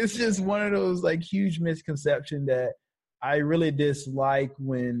it's just one of those like huge misconception that I really dislike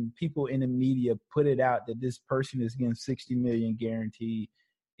when people in the media put it out that this person is getting 60 million guaranteed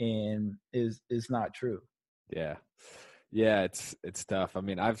and is not true. Yeah. Yeah, it's tough. I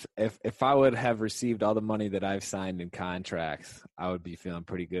mean, if I would have received all the money that I've signed in contracts, I would be feeling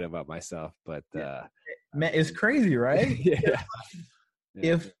pretty good about myself. But man, it's crazy, right? Yeah.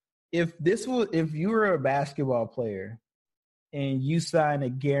 If you were a basketball player and you sign a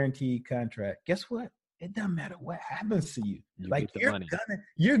guaranteed contract, guess what? It doesn't matter what happens to you. Like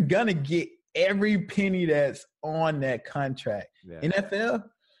you're gonna get every penny that's on that contract. Yeah. NFL,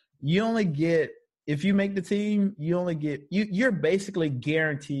 you only get, if you make the team, you only get you're basically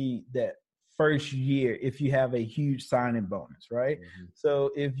guaranteed that first year if you have a huge signing bonus, right? Mm-hmm.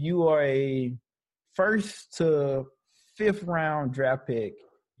 So if you are a first to fifth round draft pick,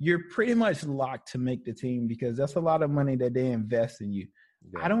 you're pretty much locked to make the team because that's a lot of money that they invest in you.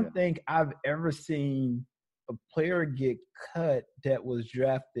 Yeah, I don't think I've ever seen a player get cut that was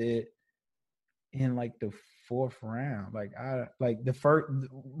drafted in like the fourth round. Like the first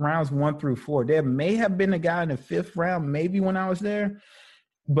rounds 1 through 4. There may have been a guy in the fifth round, maybe when I was there,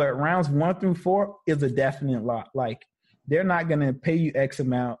 but rounds 1 through 4 is a definite lot. Like they're not going to pay you X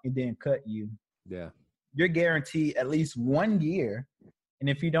amount and then cut you. Yeah. You're guaranteed at least 1 year. And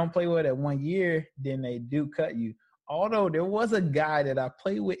if you don't play well at 1 year, then they do cut you. Although there was a guy that I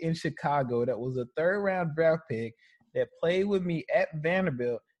played with in Chicago that was a third-round draft pick that played with me at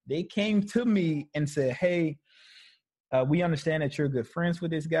Vanderbilt. They came to me and said, hey, we understand that you're good friends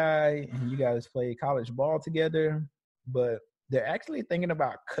with this guy and you guys play college ball together, but they're actually thinking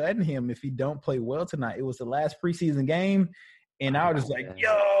about cutting him if he don't play well tonight. It was the last preseason game, and I was just like,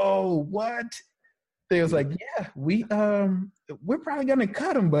 yo, what? They was like, yeah, we're probably going to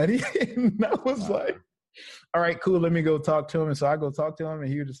cut him, buddy. And I was like, all right, cool. Let me go talk to him. And so I go talk to him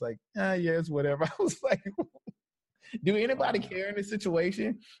and he was just like, yeah, it's whatever. I was like, do anybody care in this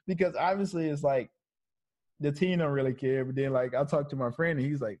situation? Because obviously it's like the team don't really care. But then like I talked to my friend and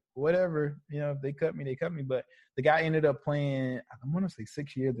he's like, whatever, if they cut me, they cut me. But the guy ended up playing, I want to say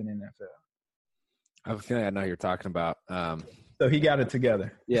 6 years in the NFL. I have a feeling I know who you're talking about. So he got it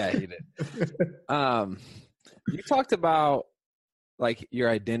together. Yeah, he did. You talked about like your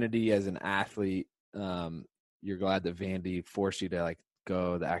identity as an athlete. You're glad that Vandy forced you to like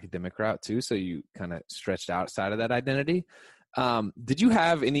go the academic route too, so you kind of stretched outside of that identity. Did you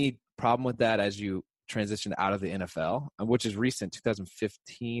have any problem with that as you transitioned out of the NFL, which is recent?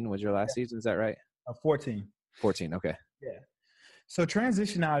 2015 was your last season, is that right? 14. Okay. Yeah. So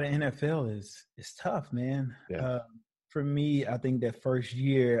transition out of NFL is tough, man. Yeah. For me, I think that first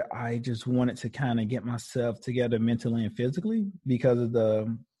year I just wanted to kind of get myself together mentally and physically because of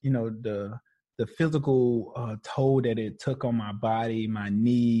the physical toll that it took on my body, my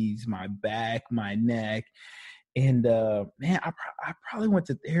knees, my back, my neck. And man, I probably went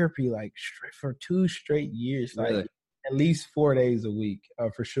to therapy like for 2 straight years, like really? At least 4 days a week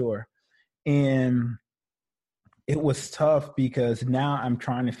for sure. And it was tough because now I'm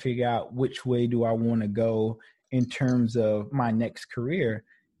trying to figure out which way do I want to go in terms of my next career.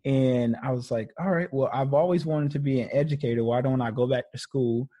 And I was like, all right, well, I've always wanted to be an educator. Why don't I go back to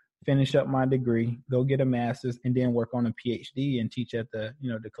school, finish up my degree, go get a master's, and then work on a PhD and teach at the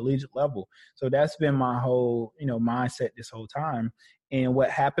collegiate level? So that's been my whole, mindset this whole time. And what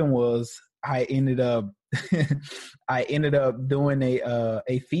happened was I ended up doing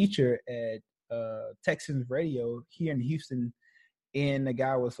a feature at Texans radio here in Houston. And the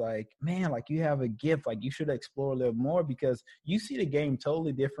guy was like, man, like you have a gift, like you should explore a little more because you see the game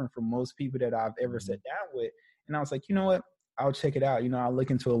totally different from most people that I've ever sat down with. And I was like, you know what? I'll check it out. I'll look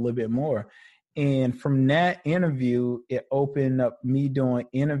into it a little bit more. And from that interview, it opened up me doing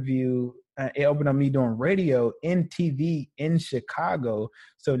radio and TV in Chicago.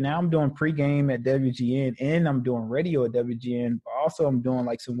 So now I'm doing pregame at WGN and I'm doing radio at WGN. Also, I'm doing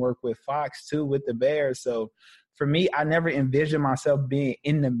like some work with Fox too with the Bears. So for me, I never envisioned myself being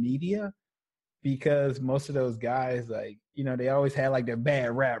in the media because most of those guys, like, you know, they always had like their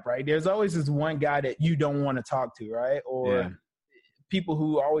bad rap, right? There's always this one guy that you don't want to talk to, right? Or people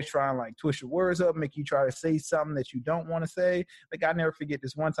who always try and like twist your words up, make you try to say something that you don't want to say. Like I never forget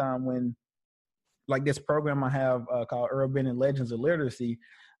this one time when like this program I have called Urban and Legends of Literacy,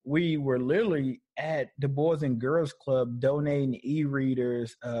 we were literally at the Boys and Girls Club donating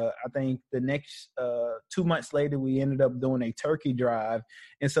e-readers. I think the next 2 months later, we ended up doing a turkey drive.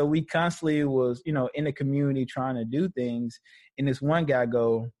 And so we constantly was, you know, in the community trying to do things. And this one guy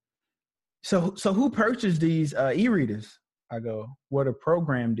go, so who purchased these e-readers? I go, what a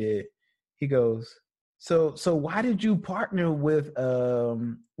program did. He goes, so why did you partner with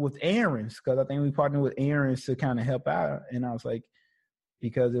Aaron's? Because I think we partnered with Aaron's to kind of help out. And I was like,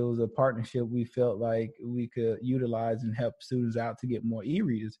 because it was a partnership we felt like we could utilize and help students out to get more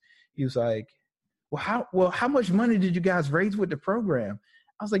e-readers. He was like, how much money did you guys raise with the program?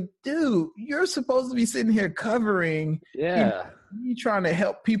 I was like, dude, you're supposed to be sitting here covering. Yeah. You trying to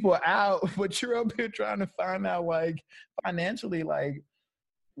help people out, but you're up here trying to find out like financially, like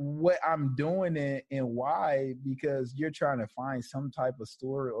what I'm doing and why, because you're trying to find some type of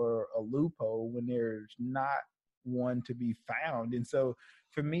story or a loophole when there's not one to be found. And so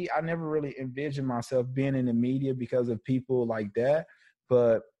for me, I never really envisioned myself being in the media because of people like that.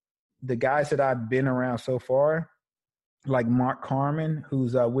 But the guys that I've been around so far, like Mark Carmen,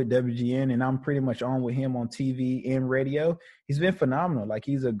 who's with WGN, and I'm pretty much on with him on TV and radio. He's been phenomenal. Like,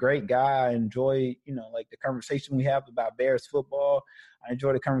 he's a great guy. I enjoy, you know, like the conversation we have about Bears football. I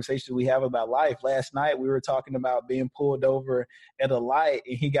enjoy the conversation we have about life. Last night, we were talking about being pulled over at a light,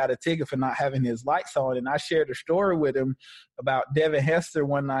 and he got a ticket for not having his lights on. And I shared a story with him about Devin Hester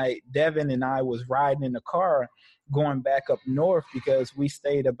one night. Devin and I was riding in the car going back up north because we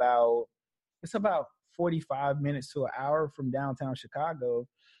stayed about 45 minutes to an hour from downtown Chicago,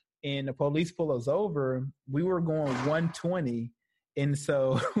 and the police pull us over. We were going 120. And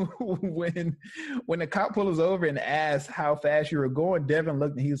so when the cop pulled us over and asked how fast you were going, Devin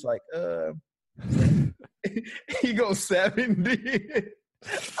looked and he was like, he goes 70.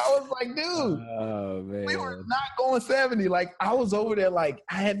 I was like, dude, we were not going 70. Like, I was over there, like,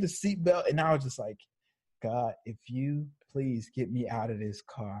 I had the seatbelt, and I was just like, God, if you please get me out of this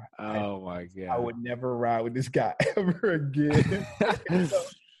car. Oh my God. I would never ride with this guy ever again. So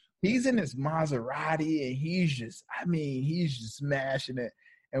he's in his Maserati and he's just smashing it.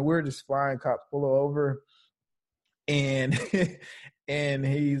 And we're just flying, cops pull over. And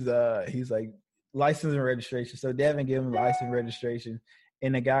he's like, license and registration. So Devin gave him license and registration.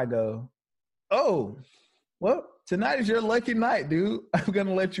 And the guy go, oh, well, tonight is your lucky night, dude. I'm going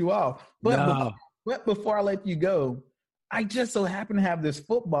to let you off. But before I let you go, I just so happen to have this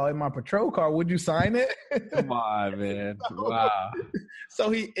football in my patrol car. Would you sign it? Come on, man. Wow. So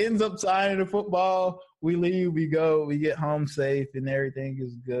he ends up signing the football. We leave, we go, we get home safe, and everything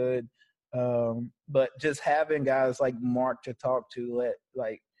is good. But just having guys like Mark to talk to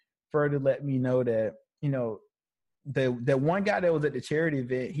let me know that, you know, the one guy that was at the charity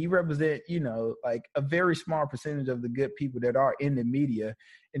event, he represent, you know, like a very small percentage of the good people that are in the media.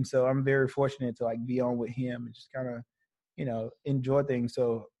 And so I'm very fortunate to like be on with him and just kind of, you know, enjoy things.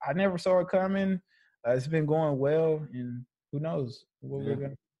 So I never saw it coming. It's been going well, and who knows what we're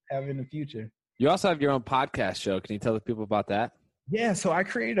going to have in the future. You also have your own podcast show. Can you tell the people about that? Yeah, so I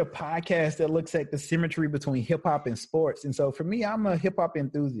created a podcast that looks at the symmetry between hip hop and sports. And so for me, I'm a hip hop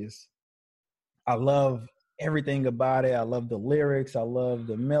enthusiast. I love everything about it. I love the lyrics. I love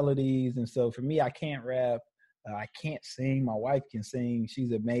the melodies. And so for me, I can't rap. I can't sing. My wife can sing.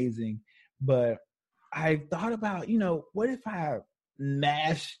 She's amazing. But I thought about, you know, what if I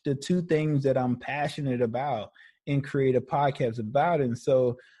mash the two things that I'm passionate about and create a podcast about it? And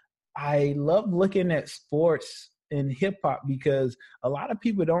so I love looking at sports and hip hop because a lot of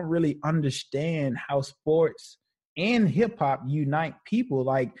people don't really understand how sports and hip hop unite people.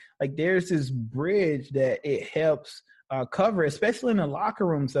 Like there's this bridge that it helps cover, especially in the locker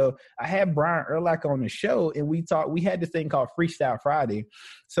room. So I had Brian Urlacher on the show, and we had this thing called Freestyle Friday.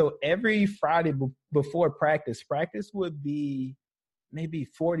 So every Friday before practice would be maybe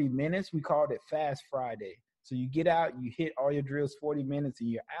 40 minutes. We called it Fast Friday. So you get out, you hit all your drills 40 minutes, and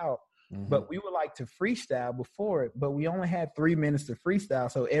you're out. but we would like to freestyle before it, but we only had 3 minutes to freestyle.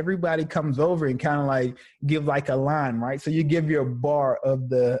 So everybody comes over and kind of like give like a line, right? So you give your bar of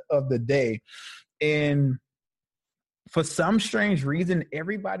the day. And for some strange reason,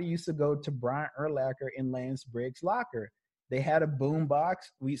 everybody used to go to Brian Urlacher and Lance Briggs' locker. They had a boom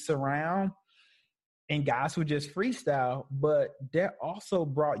box, we surround, and guys would just freestyle, but that also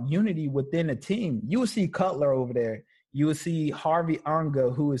brought unity within the team. You would see Cutler over there. You would see Harvey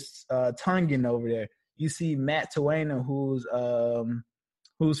Unga, who is Tongan over there. You see Matt Tuena,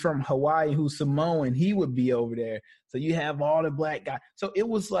 who's from Hawaii, who's Samoan. He would be over there. So you have all the black guys. So it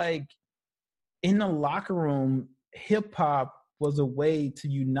was like in the locker room, hip-hop was a way to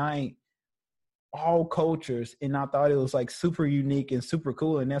unite all cultures, and I thought it was like super unique and super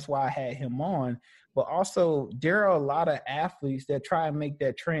cool, and that's why I had him on. But also, there are a lot of athletes that try and make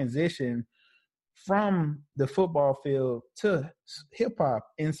that transition from the football field to hip hop.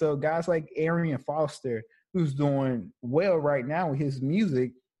 And so guys like Arian Foster, who's doing well right now with his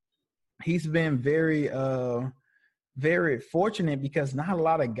music, he's been very, very fortunate because not a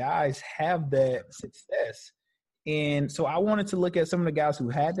lot of guys have that success. And so I wanted to look at some of the guys who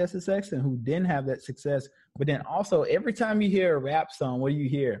had that success and who didn't have that success. But then also, every time you hear a rap song, what do you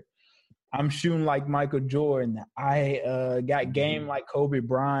hear? I'm shooting like Michael Jordan. I got game like Kobe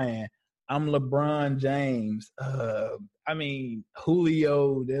Bryant. I'm LeBron James. I mean,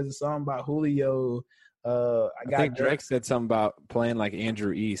 Julio. There's a song about Julio. I think Drake said something about playing like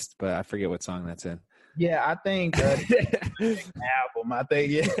Andrew East, but I forget what song that's in. Yeah, I think album. I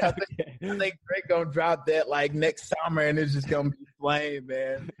think Drake gonna drop that like next summer, and it's just gonna be flame,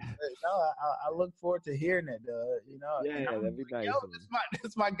 man. No, I look forward to hearing it. You know, yeah, that'd be nice. Yo,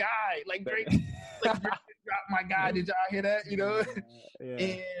 this my guy. Like Drake, Drake dropped my guy. Did y'all hear that? You know,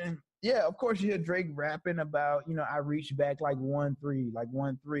 and yeah, of course you hear Drake rapping about, you know, I reached back like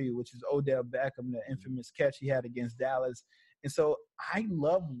 1-3, which is Odell Beckham, the infamous catch he had against Dallas. And so I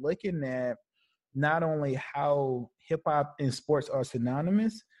love looking at not only how hip hop and sports are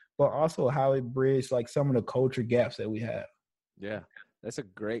synonymous, but also how it bridged like some of the culture gaps that we have. Yeah, that's a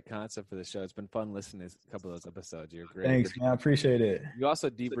great concept for the show. It's been fun listening to a couple of those episodes. You're great. Thanks, man. I appreciate it. You also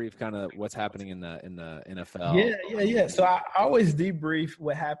debrief kind of what's happening in the NFL. Yeah. So I always debrief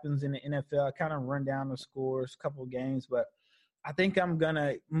what happens in the NFL. I kind of run down the scores, a couple of games, but I think I'm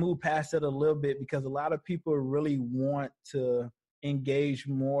gonna move past it a little bit because a lot of people really want to engage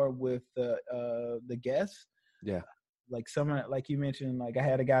more with the guests. Yeah. Like someone, like you mentioned, like I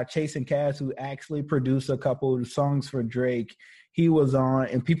had a guy, Chasing Cass, who actually produced a couple of songs for Drake. He was on,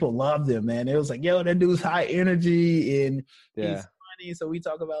 and people loved him, man. It was like, yo, that dude's high energy, and he's funny. So we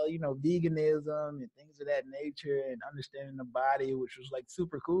talk about, you know, veganism and things of that nature and understanding the body, which was like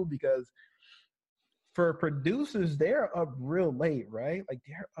super cool because for producers, they're up real late, right? Like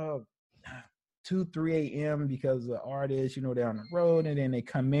they're up 2-3 a.m. because the artists, you know, they're on the road and then they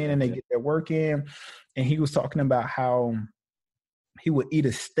come in and they get their work in. And he was talking about how he would eat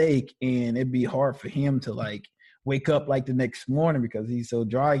a steak and it'd be hard for him to like wake up like the next morning because he's so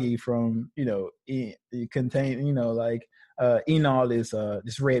draggy from, you know, it contain, you know, like eating all this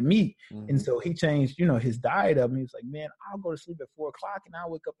red meat. Mm-hmm. And so he changed, you know, his diet up and he was like, man, I'll go to sleep at 4:00 and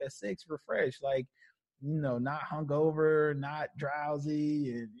I'll wake up at 6 refreshed. Like, you know, not hungover, not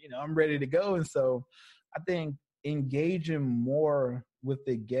drowsy, and, you know, I'm ready to go. And so I think engaging more with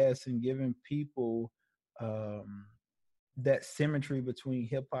the guests and giving people that symmetry between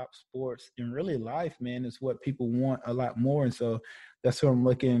hip hop, sports, and really life, man, is what people want a lot more. And so that's what I'm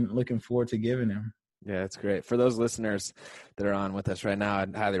looking forward to giving them. Yeah, that's great. For those listeners that are on with us right now,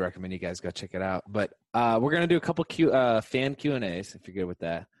 I'd highly recommend you guys go check it out. But we're going to do a couple fan Q&As, if you're good with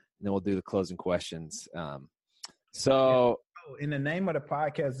that. And then we'll do the closing questions. And the name of the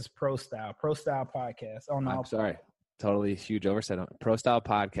podcast is Pro Style Podcast. Oh, no. I'm sorry. Totally huge oversight. Pro Style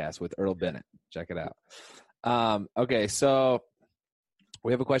Podcast with Earl Bennett. Check it out. Okay, so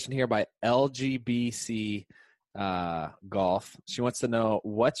we have a question here by LGBC Golf. She wants to know,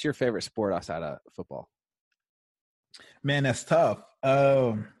 what's your favorite sport outside of football? Man, that's tough.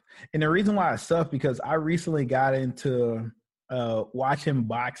 And the reason why it's tough because I recently got into watching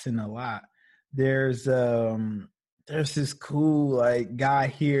boxing a lot. There's this cool like guy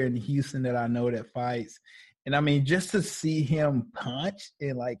here in Houston that I know that fights. And I mean, just to see him punch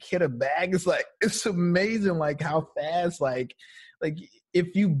and like hit a bag, it's amazing like how fast, like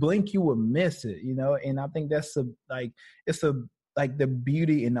if you blink, you will miss it, you know? And I think that's the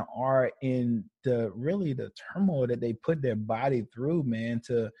beauty in the art and the turmoil that they put their body through, man,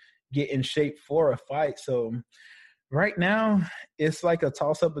 to get in shape for a fight. So right now, it's like a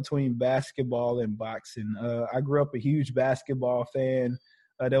toss-up between basketball and boxing. I grew up a huge basketball fan.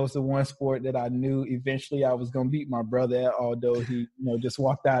 That was the one sport that I knew eventually I was going to beat my brother at, although he, just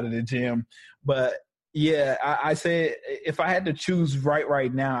walked out of the gym. But yeah, I say if I had to choose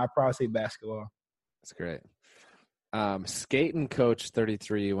right now, I'd probably say basketball. That's great. Skating Coach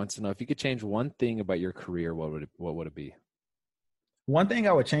 33 wants to know if you could change one thing about your career, what would it be? One thing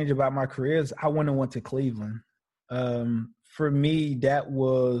I would change about my career is I wouldn't have went to Cleveland. For me, that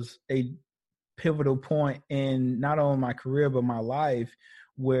was a pivotal point in not only my career but my life,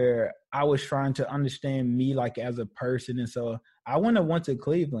 where I was trying to understand me like as a person. And so I wouldn't have went to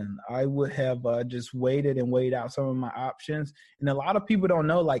Cleveland. I would have just waited and weighed out some of my options. And a lot of people don't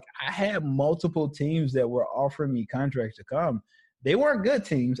know, like, I had multiple teams that were offering me contracts to come. They weren't good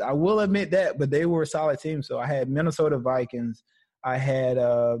teams, I will admit that, but they were solid teams. So I had Minnesota Vikings, I had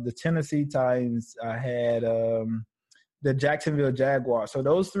the Tennessee Titans, I had the Jacksonville Jaguars. So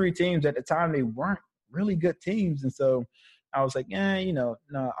those three teams at the time, they weren't really good teams. And so I was like, no,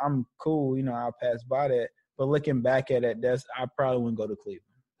 I'm cool. I'll pass by that. But looking back at it, I probably wouldn't go to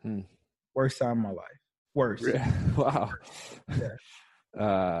Cleveland. Worst time of my life. Worst. Wow.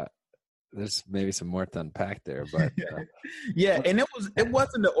 Yeah. There's maybe some more to unpack there, but yeah. And it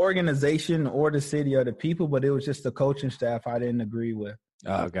wasn't the organization or the city or the people, but it was just the coaching staff I didn't agree with.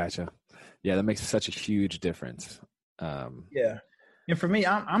 Oh, gotcha. Yeah, that makes such a huge difference. Yeah. And for me,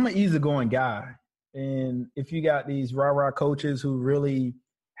 I'm an easygoing guy. And if you got these rah-rah coaches who really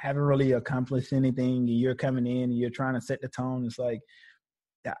haven't really accomplished anything, and you're coming in and you're trying to set the tone, it's like,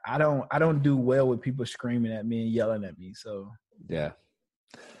 I don't do well with people screaming at me and yelling at me. So yeah.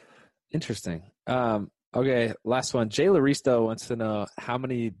 Interesting. Okay, last one. Jay Laristo wants to know, how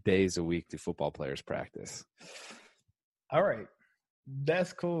many days a week do football players practice? All right.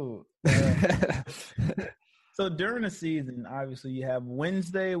 That's cool. So during the season, obviously you have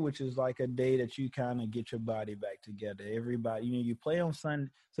Wednesday, which is like a day that you kind of get your body back together. Everybody, you play on Sunday.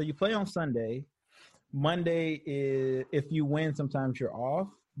 So you play on Sunday. Monday is, if you win, sometimes you're off.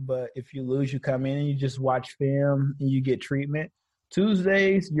 But if you lose, you come in and you just watch film and you get treatment.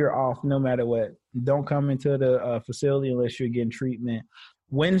 Tuesdays, you're off no matter what. Don't come into the facility unless you're getting treatment.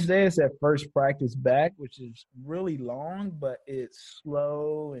 Wednesday is that first practice back, which is really long, but it's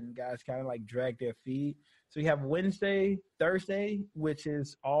slow and guys kind of like drag their feet. So you have Wednesday, Thursday, which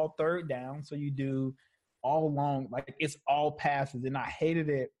is all third down. So you do all long, like it's all passes. And I hated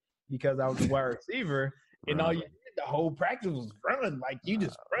it because I was a wide receiver and all you did the whole practice was running. Like you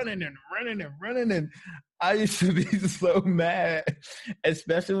just running and running and running. And I used to be so mad,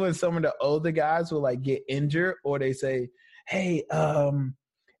 especially when some of the older guys will like get injured or they say, hey,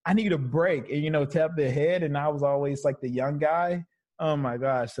 I need a break and, tap their head. And I was always like the young guy. Oh my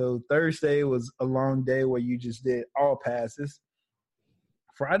gosh. So Thursday was a long day where you just did all passes.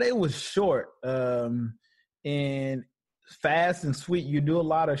 Friday was short and fast and sweet. You do a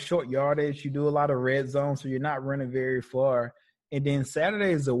lot of short yardage. You do a lot of red zone. So you're not running very far. And then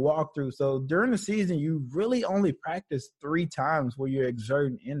Saturday is a walkthrough. So during the season, you really only practice 3 times where you're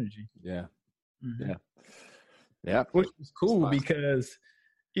exerting energy. Yeah. Mm-hmm. Yeah. Which is cool because,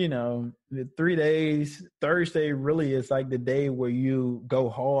 the 3 days, Thursday really is like the day where you go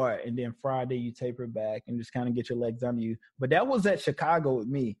hard. And then Friday you taper back and just kind of get your legs under you. But that was at Chicago with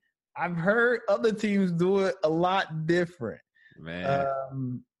me. I've heard other teams do it a lot different.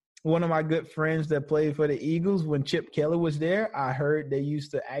 Man. One of my good friends that played for the Eagles, when Chip Kelly was there, I heard they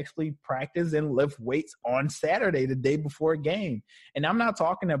used to actually practice and lift weights on Saturday, the day before a game. And I'm not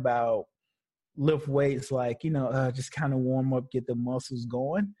talking about lift weights like, just kind of warm up, get the muscles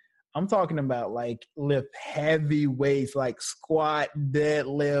going. I'm talking about like lift heavy weights like squat,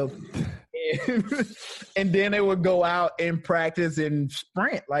 deadlift. And then they would go out and practice and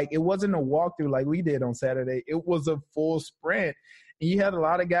sprint. Like it wasn't a walkthrough like we did on Saturday. It was a full sprint. And you had a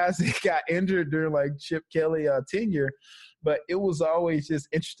lot of guys that got injured during like Chip Kelly tenure. But it was always just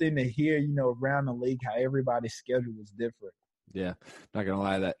interesting to hear, around the league how everybody's schedule was different. Yeah. Not going to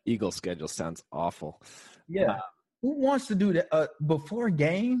lie, that Eagle schedule sounds awful. Yeah. Who wants to do that before a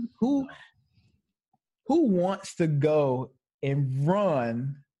game? Who wants to go and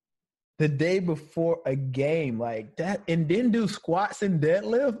run the day before a game like that and then do squats and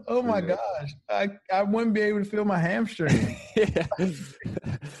deadlift? Oh my gosh. I wouldn't be able to feel my hamstring.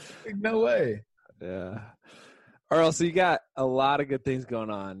 No way. Yeah. Earl, so you got a lot of good things going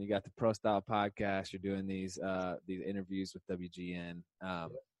on. You got the Pro Style podcast. You're doing these interviews with WGN.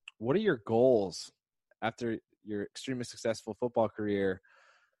 What are your goals after your extremely successful football career,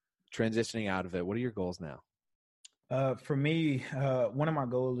 transitioning out of it? What are your goals now? For me, one of my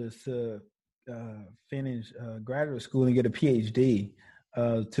goals is to finish graduate school and get a PhD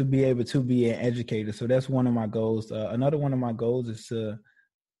to be able to be an educator. So that's one of my goals. Another one of my goals is to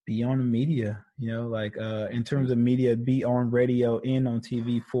be on the media, like in terms of media, be on radio and on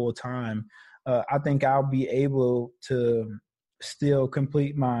TV full time. I think I'll be able to still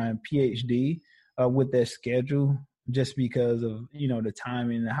complete my PhD with that schedule, just because of, the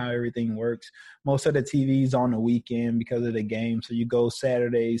timing and how everything works. Most of the TV's on the weekend because of the game. So you go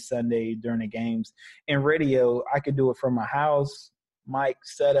Saturday, Sunday during the games. And radio, I could do it from my house. Mic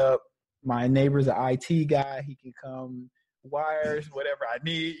set up. My neighbor's an IT guy. He can come wires, whatever I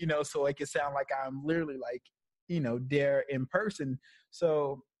need, so it can sound like I'm literally like, there in person.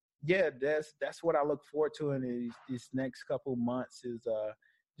 So yeah, that's what I look forward to in these next couple months is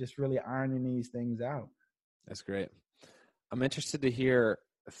just really ironing these things out. That's great. I'm interested to hear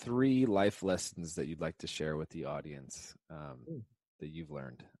 3 life lessons that you'd like to share with the audience that you've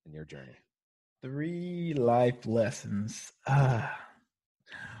learned in your journey. 3 life lessons.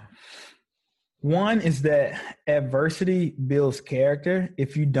 One is that adversity builds character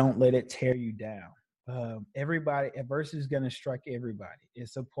if you don't let it tear you down. Adversity is going to strike everybody.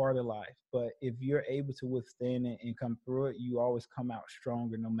 It's a part of life. But if you're able to withstand it and come through it, you always come out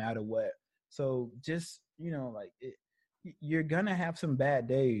stronger no matter what. So just, you're going to have some bad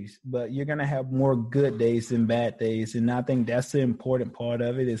days, but you're going to have more good days than bad days. And I think that's the important part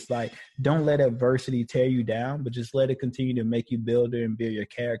of it. It's like, don't let adversity tear you down, but just let it continue to make you build and build your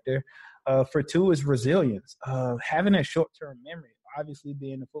character. For 2 is resilience. Having a short-term memory, obviously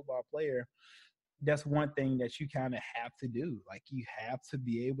being a football player, that's one thing that you kind of have to do. Like, you have to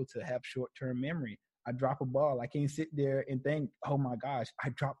be able to have short-term memory. I drop a ball. I can't sit there and think, oh my gosh, I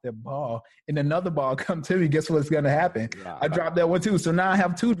dropped that ball and another ball come to me. Guess what's going to happen? Yeah, I dropped that one too. So now I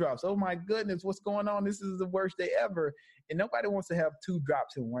have 2 drops. Oh my goodness, what's going on? This is the worst day ever. And nobody wants to have 2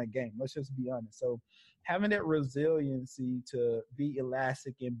 drops in one game. Let's just be honest. So having that resiliency to be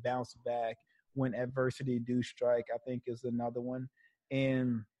elastic and bounce back when adversity do strike, I think is another one.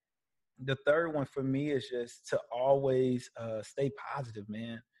 And the third one for me is just to always stay positive,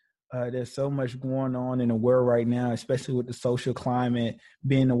 man. There's so much going on in the world right now, especially with the social climate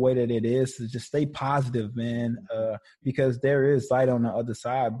being the way that it is. So just stay positive, man, because there is light on the other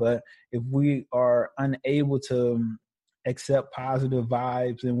side. But if we are unable to accept positive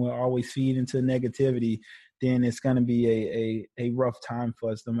vibes and we're always feed into negativity, then it's going to be a rough time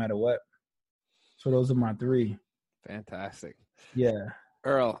for us no matter what. So those are my 3. Fantastic. Yeah.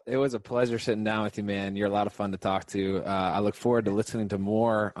 Earl, it was a pleasure sitting down with you, man. You're a lot of fun to talk to. I look forward to listening to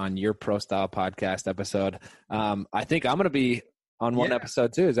more on your Pro Style podcast episode. I think I'm going to be on one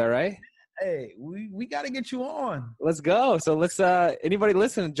episode too. Is that right? Hey, we got to get you on. Let's go. So let's anybody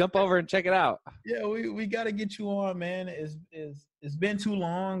listening, jump over and check it out. Yeah, we got to get you on, man. It's been too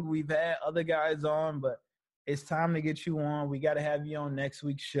long. We've had other guys on, but it's time to get you on. We got to have you on next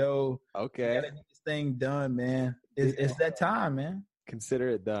week's show. Okay. We got to get this thing done, man. It's that time, man. Consider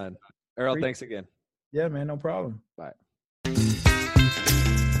it done. Earl, thanks again. Yeah, man, no problem. Bye.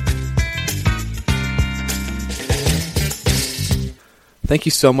 Thank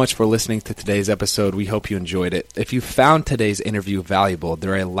you so much for listening to today's episode. We hope you enjoyed it. If you found today's interview valuable,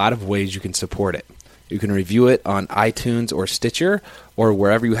 there are a lot of ways you can support it. You can review it on iTunes or Stitcher or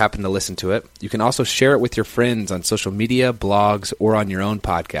wherever you happen to listen to it. You can also share it with your friends on social media, blogs, or on your own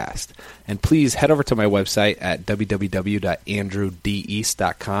podcast. And please head over to my website at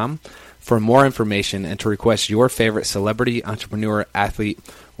www.andrewdeast.com for more information and to request your favorite celebrity, entrepreneur, athlete,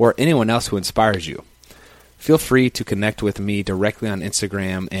 or anyone else who inspires you. Feel free to connect with me directly on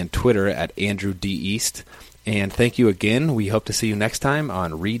Instagram and Twitter at Andrew D. East. And thank you again. We hope to see you next time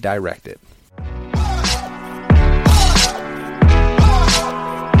on Redirected.